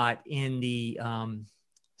we're not in the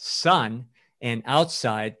sun and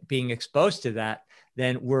outside being exposed to that,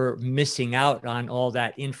 then we're missing out on all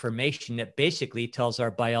that information that basically tells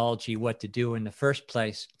our biology what to do in the first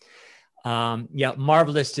place.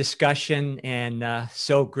 Marvelous discussion, and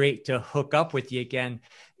so great to hook up with you again.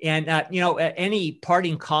 And, any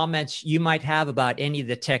parting comments you might have about any of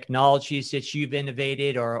the technologies that you've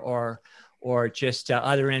innovated or just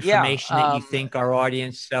other information that you think our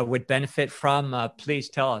audience would benefit from, please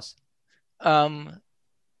tell us. The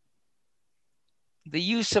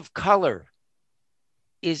use of color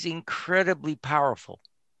is incredibly powerful.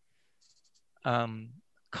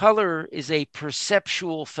 Color is a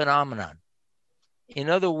perceptual phenomenon. In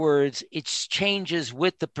other words, it changes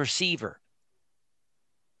with the perceiver,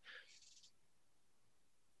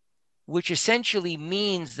 which essentially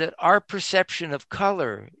means that our perception of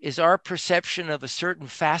color is our perception of a certain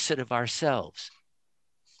facet of ourselves.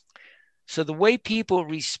 So the way people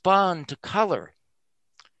respond to color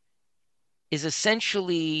is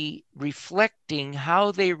essentially reflecting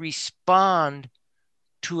how they respond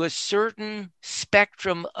to a certain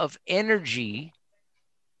spectrum of energy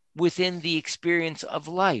within the experience of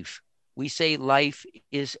life. We say life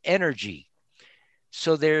is energy.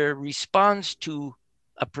 So their response to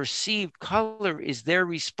a perceived color is their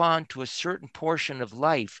response to a certain portion of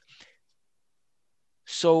life.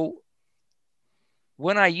 So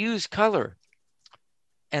when I use color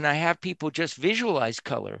and I have people just visualize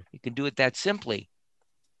color, you can do it that simply.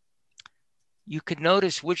 You could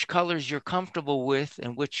notice which colors you're comfortable with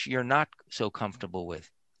and which you're not so comfortable with.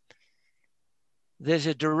 There's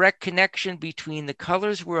a direct connection between the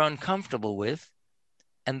colors we're uncomfortable with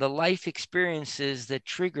and the life experiences that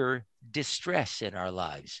trigger distress in our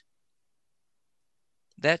lives.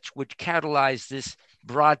 That's what catalyzed this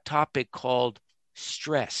broad topic called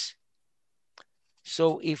stress.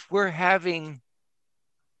 So if we're having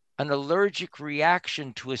an allergic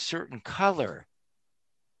reaction to a certain color,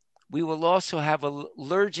 we will also have an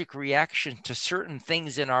allergic reaction to certain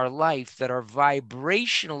things in our life that are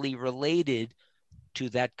vibrationally related to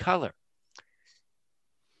that color.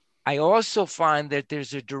 I also find that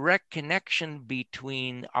there's a direct connection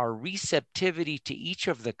between our receptivity to each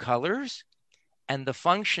of the colors and the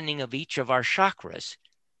functioning of each of our chakras,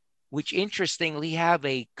 which interestingly have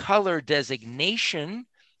a color designation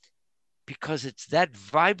because it's that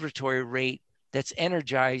vibratory rate that's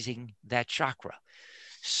energizing that chakra.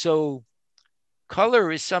 So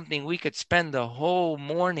color is something we could spend the whole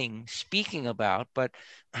morning speaking about, but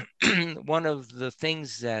one of the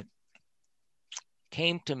things that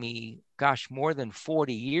came to me, more than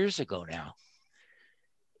 40 years ago now,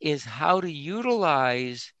 is how to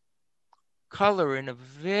utilize color in a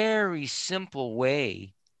very simple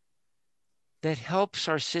way that helps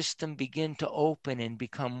our system begin to open and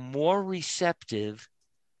become more receptive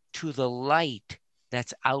to the light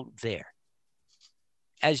that's out there.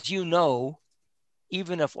 As you know,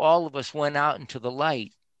 even if all of us went out into the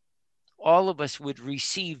light, all of us would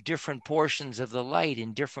receive different portions of the light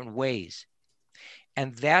in different ways.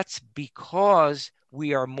 And that's because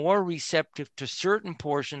we are more receptive to certain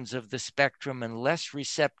portions of the spectrum and less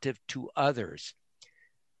receptive to others.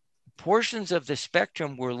 Portions of the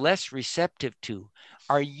spectrum we're less receptive to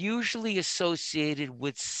are usually associated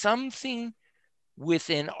with something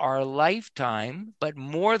within our lifetime, but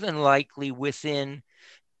more than likely within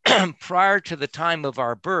prior to the time of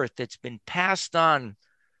our birth, that's been passed on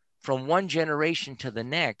from one generation to the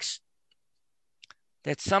next.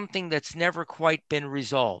 That's something that's never quite been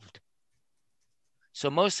resolved. So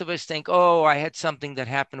most of us think, oh, I had something that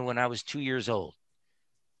happened when I was 2 years old.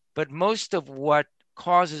 But most of what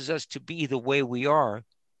causes us to be the way we are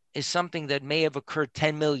is something that may have occurred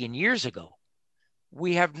 10 million years ago.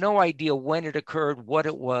 We have no idea when it occurred, what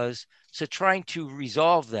it was. So trying to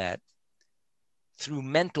resolve that through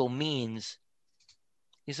mental means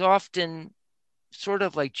is often sort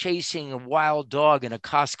of like chasing a wild dog in a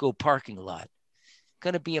Costco parking lot.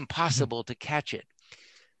 Going to be impossible to catch it.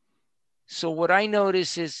 So what I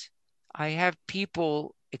notice is I have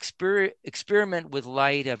people experiment with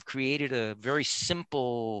light. I've created a very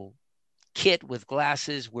simple kit with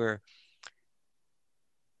glasses where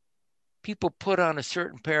people put on a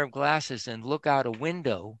certain pair of glasses and look out a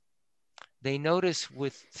window. They notice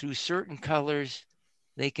through certain colors,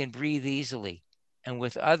 they can breathe easily. And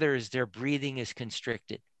with others, their breathing is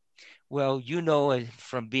constricted. Well, you know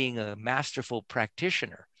from being a masterful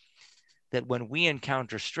practitioner that when we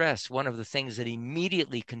encounter stress, one of the things that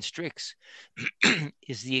immediately constricts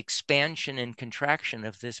is the expansion and contraction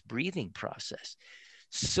of this breathing process.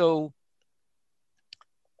 So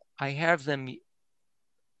I have them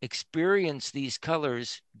experience these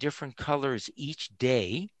colors, different colors each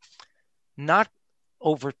day, not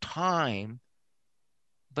over time,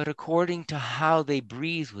 but according to how they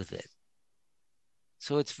breathe with it.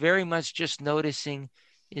 So it's very much just noticing,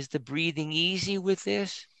 is the breathing easy with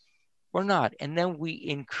this or not? And then we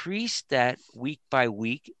increase that week by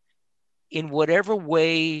week in whatever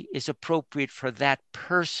way is appropriate for that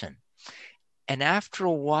person. And after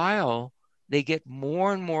a while, they get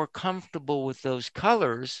more and more comfortable with those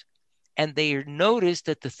colors, and they notice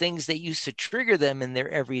that the things that used to trigger them in their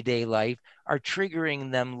everyday life are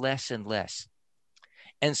triggering them less and less.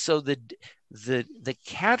 And so the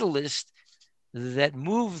catalyst that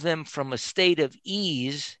move them from a state of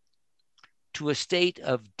ease to a state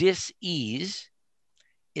of dis-ease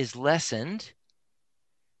is lessened,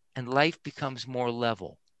 and life becomes more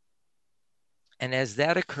level. And as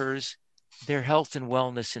that occurs, their health and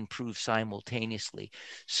wellness improve simultaneously.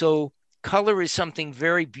 So color is something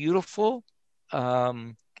very beautiful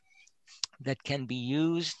that can be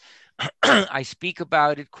used. I speak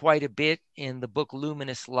about it quite a bit in the book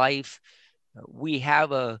Luminous Life. We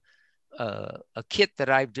have a kit that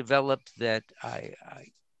I've developed that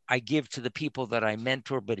I give to the people that I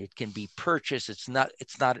mentor, but it can be purchased. It's not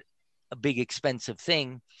a big expensive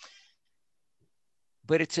thing,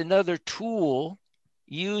 but it's another tool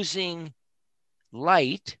using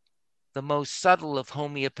light, the most subtle of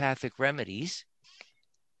homeopathic remedies,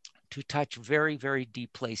 to touch very, very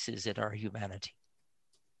deep places in our humanity.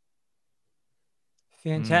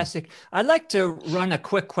 Fantastic. I'd like to run a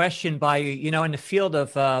quick question by you. You know, in the field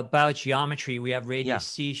of biogeometry, we have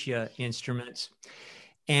radiesthesia instruments,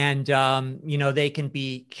 and you know, they can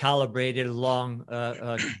be calibrated along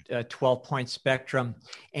a 12-point spectrum,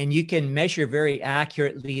 and you can measure very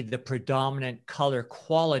accurately the predominant color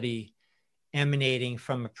quality emanating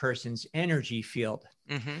from a person's energy field.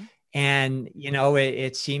 Mm-hmm. And you know,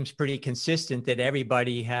 it seems pretty consistent that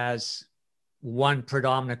everybody has one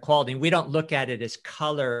predominant quality. And we don't look at it as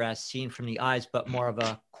color as seen from the eyes, but more of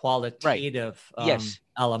a qualitative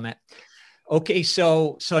element. Okay,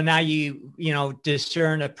 so now you know,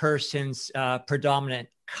 discern a person's predominant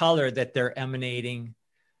color that they're emanating.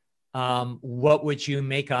 What would you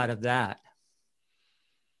make out of that?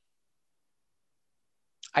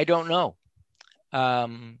 I don't know,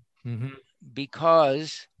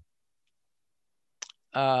 because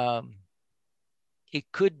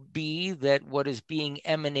it could be that what is being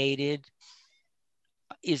emanated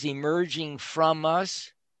is emerging from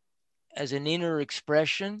us as an inner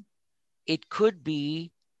expression. It could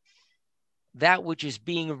be that which is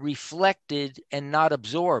being reflected and not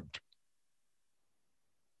absorbed.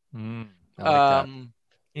 I like that.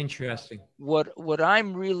 Interesting. What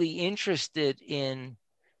I'm really interested in,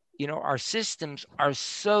 you know, our systems are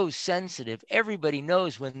so sensitive. Everybody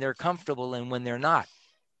knows when they're comfortable and when they're not.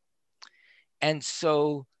 And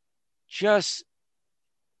so just,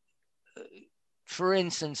 for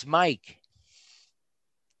instance, Mike,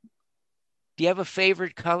 do you have a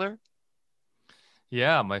favorite color?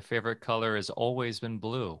 Yeah, my favorite color has always been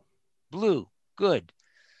blue. Blue, good.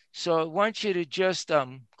 So I want you to just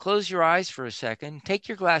close your eyes for a second. Take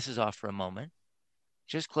your glasses off for a moment.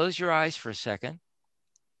 Just close your eyes for a second.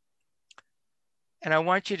 And I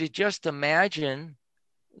want you to just imagine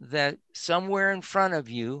that somewhere in front of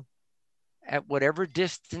you, at whatever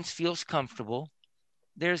distance feels comfortable,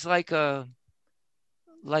 there's like a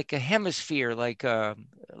hemisphere, like a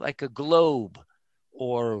globe,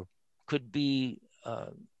 or could be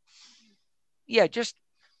just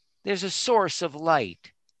there's a source of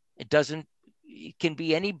light. It can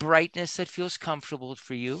be any brightness that feels comfortable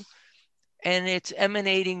for you, and it's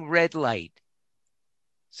emanating red light.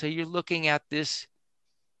 So you're looking at this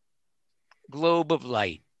globe of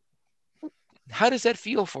light. How does that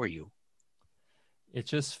feel for you? It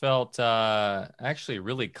just felt actually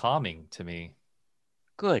really calming to me.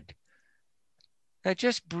 Good. Now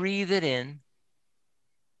just breathe it in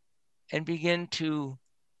and begin to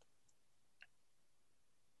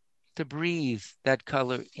breathe that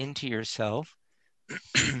color into yourself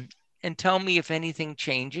and tell me if anything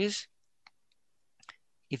changes,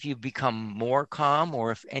 if you become more calm,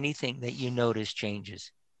 or if anything that you notice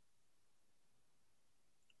changes.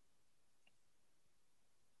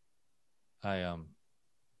 I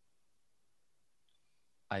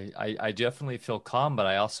definitely feel calm, but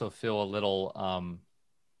I also feel a little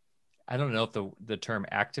I don't know if the term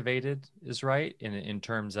activated is right in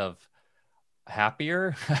terms of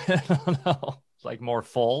happier. I don't know, like more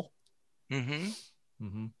full.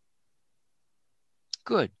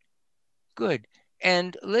 Good.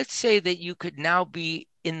 And let's say that you could now be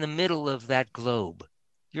in the middle of that globe.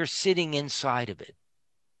 You're sitting inside of it.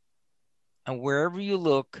 And wherever you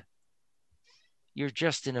look, you're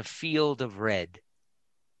just in a field of red.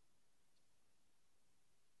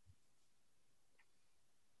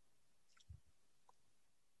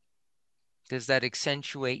 Does that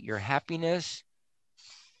accentuate your happiness?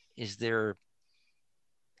 Is there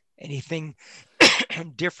anything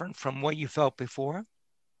different from what you felt before?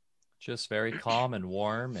 Just very calm and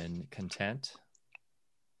warm and content.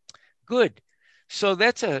 Good. So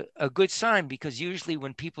that's a good sign, because usually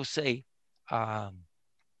when people say, my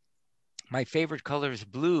favorite color is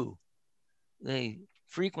blue, they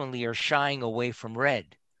frequently are shying away from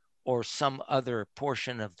red or some other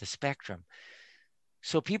portion of the spectrum.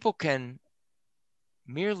 So people can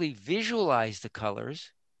merely visualize the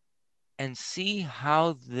colors and see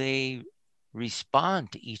how they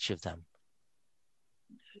respond to each of them.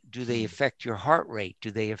 Do they affect your heart rate?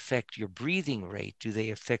 Do they affect your breathing rate? Do they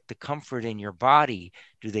affect the comfort in your body?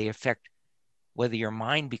 Do they affect whether your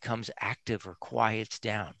mind becomes active or quiets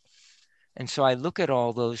down? And so I look at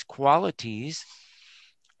all those qualities,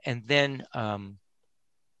 and then I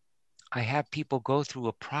have people go through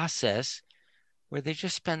a process where they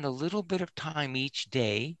just spend a little bit of time each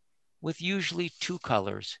day with usually 2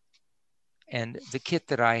 colors. And the kit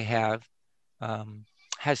that I have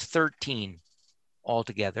has 13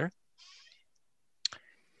 altogether.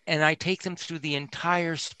 And I take them through the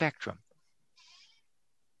entire spectrum.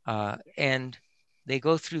 And they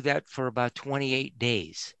go through that for about 28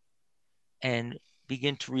 days and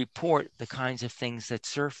begin to report the kinds of things that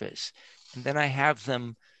surface. And then I have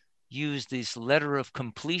them use this letter of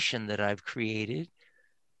completion that I've created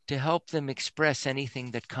to help them express anything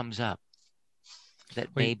that comes up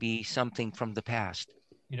that may be something from the past.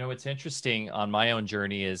 You know, what's interesting on my own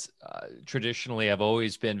journey is traditionally I've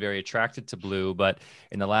always been very attracted to blue, but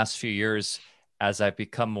in the last few years, as I've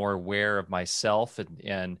become more aware of myself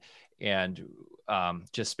and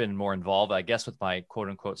just been more involved, I guess, with my quote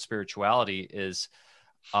unquote spirituality, is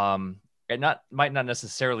it might not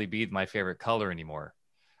necessarily be my favorite color anymore.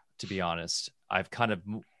 To be honest, I've kind of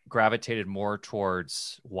gravitated more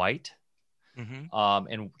towards white,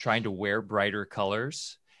 and trying to wear brighter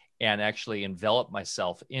colors and actually envelop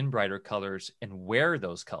myself in brighter colors and wear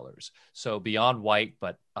those colors. So beyond white,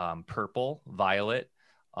 but purple, violet,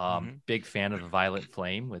 big fan of the violet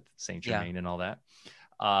flame with Saint Germain and all that.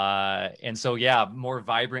 And so, more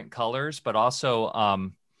vibrant colors, but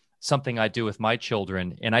also something I do with my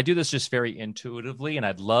children. And I do this just very intuitively. And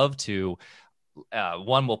I'd love to,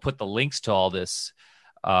 we'll put the links to all this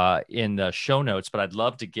in the show notes, but I'd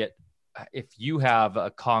love to get, if you have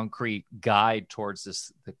a concrete guide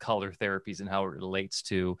towards the color therapies and how it relates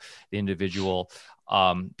to the individual,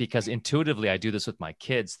 because intuitively I do this with my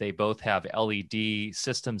kids. They both have LED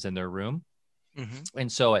systems in their room.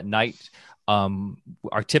 And so at night,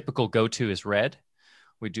 our typical go-to is red.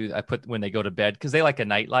 I put when they go to bed, because they like a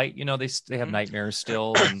night light, they have nightmares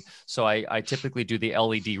still. And so I typically do the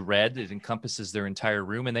LED red. It encompasses their entire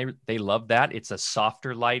room, and they love that. It's a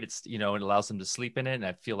softer light. It's, it allows them to sleep in it, and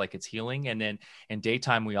I feel like it's healing. And then in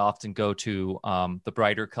daytime, we often go to the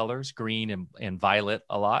brighter colors, green and violet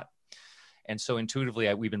a lot. And so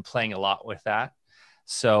intuitively, we've been playing a lot with that.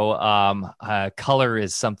 So color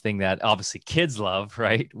is something that obviously kids love,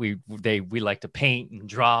 right? We like to paint and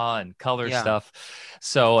draw and color stuff.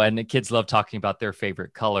 So, and the kids love talking about their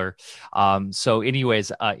favorite color. So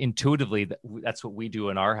anyways, intuitively, that's what we do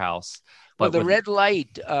in our house. But the red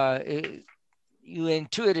light, you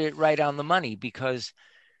intuit it right on the money, because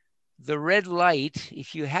the red light,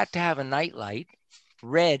 if you had to have a night light,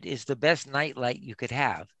 red is the best night light you could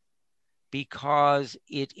have, because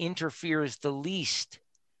it interferes the least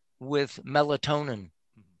with melatonin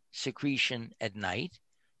secretion at night.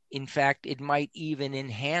 In fact, it might even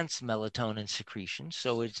enhance melatonin secretion.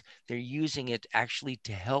 So they're using it actually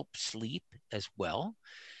to help sleep as well.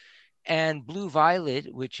 And blue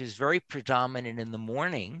violet, which is very predominant in the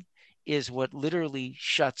morning, is what literally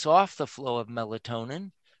shuts off the flow of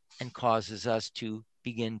melatonin and causes us to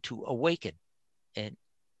begin to awaken, and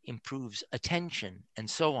improves attention and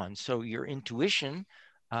so on. So your intuition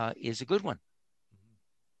is a good one.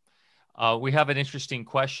 We have an interesting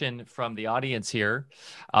question from the audience here.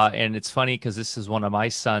 And it's funny because this is one of my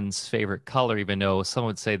son's favorite color, even though some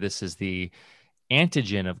would say this is the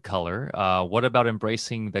antigen of color. What about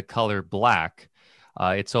embracing the color black?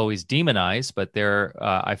 It's always demonized, but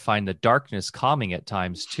I find the darkness calming at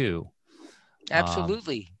times too.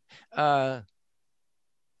 Absolutely. To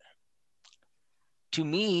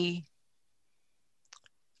me,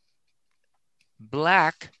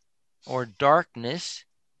 black or darkness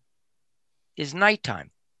is nighttime.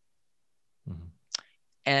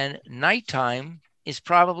 And nighttime is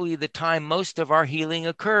probably the time most of our healing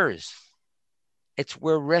occurs. It's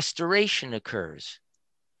where restoration occurs.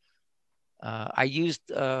 I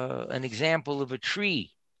used an example of a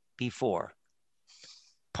tree before.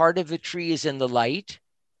 Part of the tree is in the light,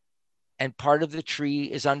 and part of the tree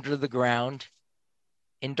is under the ground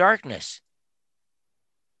in darkness.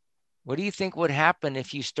 What do you think would happen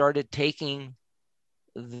if you started taking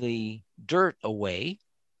the dirt away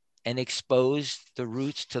and exposed the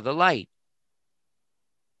roots to the light?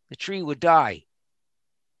 The tree would die.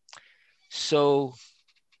 So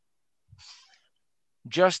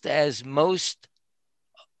just as most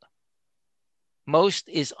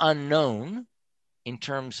is unknown in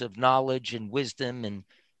terms of knowledge and wisdom and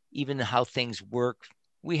even how things work,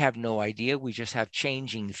 we have no idea. We just have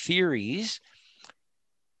changing theories.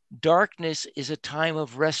 Darkness is a time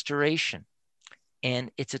of restoration, and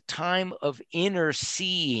it's a time of inner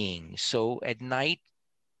seeing. So at night,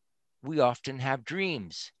 we often have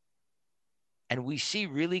dreams, and we see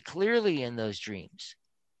really clearly in those dreams.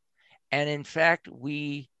 And in fact,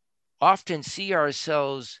 we often see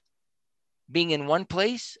ourselves being in one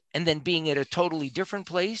place and then being at a totally different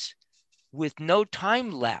place with no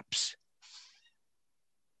time lapse,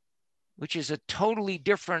 which is a totally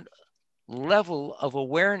different level of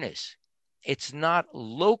awareness. It's not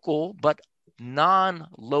local, but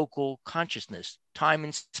non-local consciousness. Time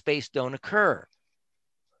and space don't occur.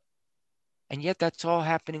 And yet that's all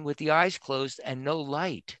happening with the eyes closed and no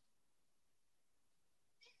light.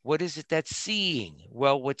 What is it that's seeing?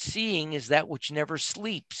 Well, what's seeing is that which never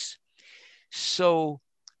sleeps. So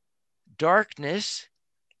darkness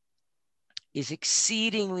is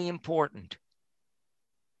exceedingly important.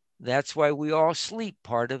 That's why we all sleep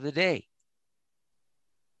part of the day.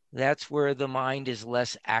 That's where the mind is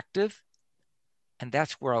less active, and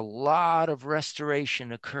that's where a lot of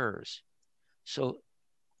restoration occurs. So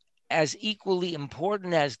as equally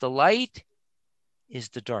important as the light is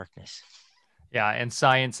the darkness. Yeah, and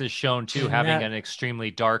science has shown too, having an extremely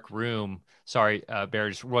dark room. Sorry, Bear,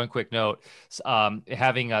 just one quick note.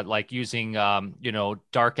 Having like using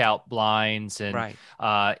dark out blinds and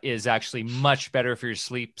is actually much better for your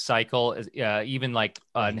sleep cycle. Even like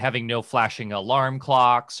having no flashing alarm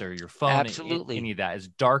clocks or your phone. Absolutely, any of that, as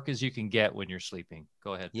dark as you can get when you're sleeping.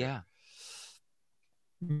 Go ahead. Yeah.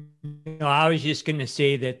 No, I was just going to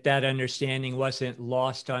say that understanding wasn't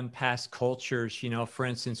lost on past cultures. For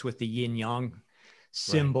instance, with the yin yang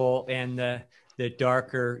symbol and the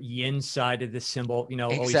darker yin side of the symbol,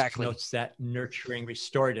 always notes that nurturing,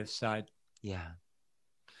 restorative side. Yeah.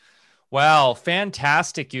 Wow,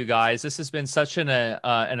 fantastic, you guys. This has been such an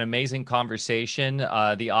amazing conversation.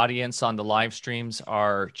 The audience on the live streams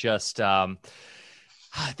are just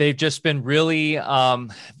they've just been really a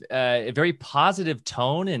very positive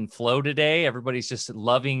tone and flow today. Everybody's just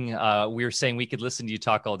loving. We were saying we could listen to you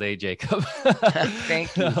talk all day, Jacob.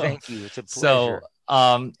 Thank you. It's a pleasure. So,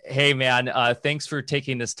 hey, man, thanks for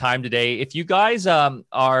taking this time today. If you guys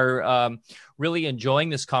are really enjoying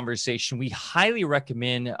this conversation, we highly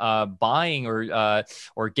recommend buying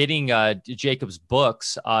or getting Jacob's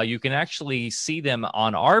books. You can actually see them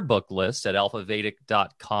on our book list at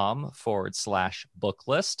alphavedic.com/book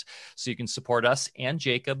list. So you can support us and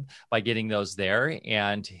Jacob by getting those there.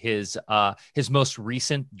 And his most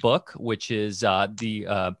recent book, which is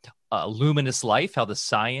the Luminous Life, How the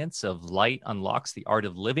Science of Light Unlocks the Art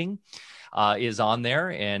of Living, is on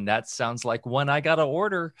there. And that sounds like one I got to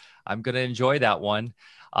order. I'm going to enjoy that one.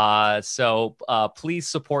 So please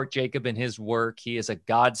support Jacob and his work. He is a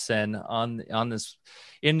godsend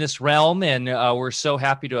in this realm. And we're so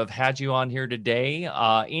happy to have had you on here today.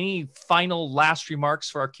 Any final last remarks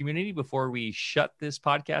for our community before we shut this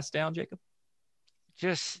podcast down, Jacob?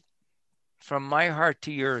 Just from my heart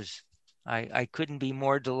to yours, I couldn't be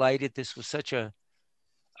more delighted. This was such a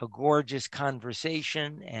gorgeous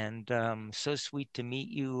conversation, and so sweet to meet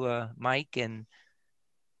you, Mike. And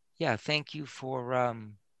yeah, thank you for,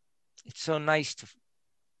 it's so nice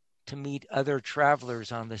to meet other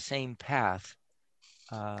travelers on the same path.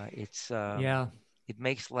 It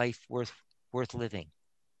makes life worth living.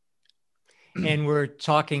 And we're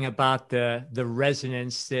talking about the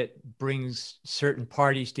resonance that brings certain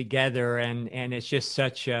parties together, and it's just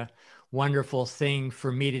such a wonderful thing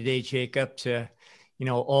for me today, Jacob, to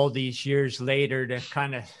all these years later to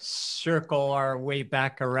kind of circle our way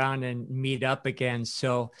back around and meet up again.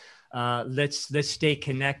 So let's stay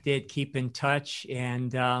connected, keep in touch,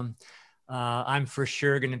 and I'm for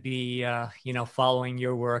sure going to be following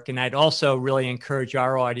your work. And I'd also really encourage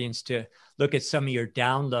our audience to look at some of your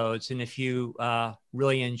downloads. And if you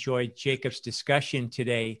really enjoyed Jacob's discussion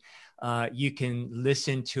today, you can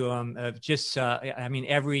listen to them of just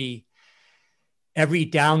every every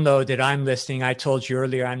download that I'm listening, I told you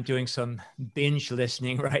earlier, I'm doing some binge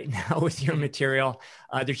listening right now with your material.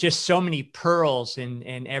 There's just so many pearls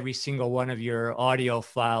in every single one of your audio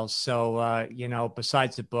files. So,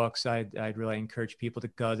 besides the books, I'd really encourage people to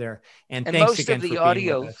go there. And thanks again for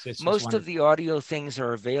being with us. Most of the audio things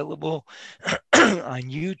are available on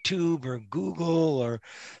YouTube or Google or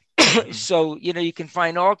so, you can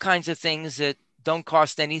find all kinds of things that don't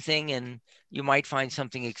cost anything, and you might find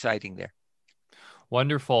something exciting there.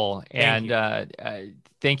 Wonderful.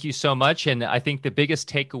 Thank you so much. And I think the biggest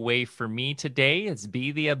takeaway for me today is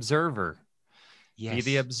be the observer. Yes. Be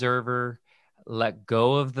the observer. Let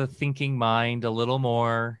go of the thinking mind a little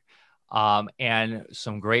more. And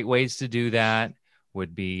some great ways to do that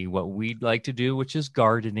would be what we'd like to do, which is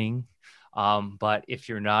gardening. But if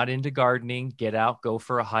you're not into gardening, get out, go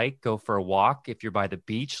for a hike, go for a walk. If you're by the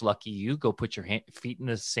beach, lucky you, go put your feet in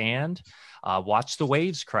the sand, watch the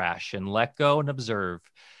waves crash and let go and observe.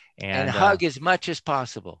 And hug as much as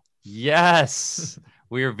possible. Yes,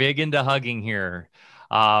 we are big into hugging here.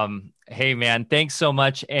 Hey, man, thanks so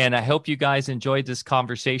much. And I hope you guys enjoyed this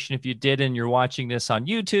conversation. If you did and you're watching this on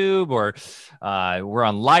YouTube or we're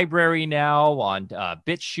on Library now, on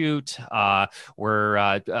BitChute. We're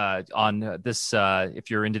on this,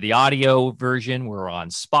 if you're into the audio version, we're on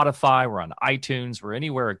Spotify, we're on iTunes, we're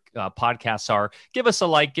anywhere podcasts are. Give us a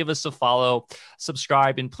like, give us a follow,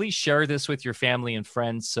 subscribe, and please share this with your family and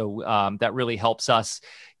friends. So that really helps us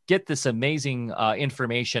get this amazing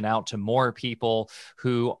information out to more people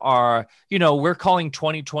who are, we're calling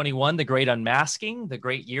 2021 the great unmasking, the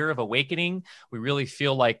great year of awakening. We really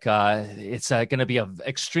feel like it's going to be an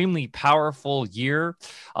extremely powerful year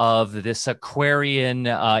of this Aquarian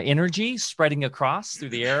energy spreading across through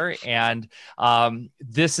the air. And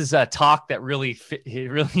this is a talk that really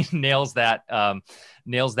nails that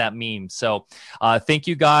meme. So thank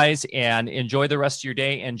you guys, and enjoy the rest of your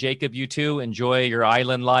day. And Jacob, you too, enjoy your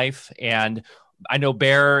island life. And I know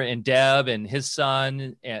Bear and Deb and his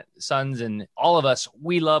sons and all of us,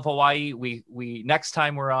 we love Hawaii. We next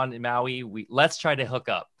time we're on Maui, let's try to hook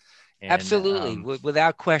up. And, absolutely,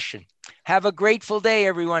 without question. Have a grateful day,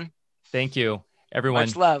 everyone. Thank you, everyone.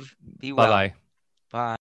 Much love. Be well. Bye-bye. Bye.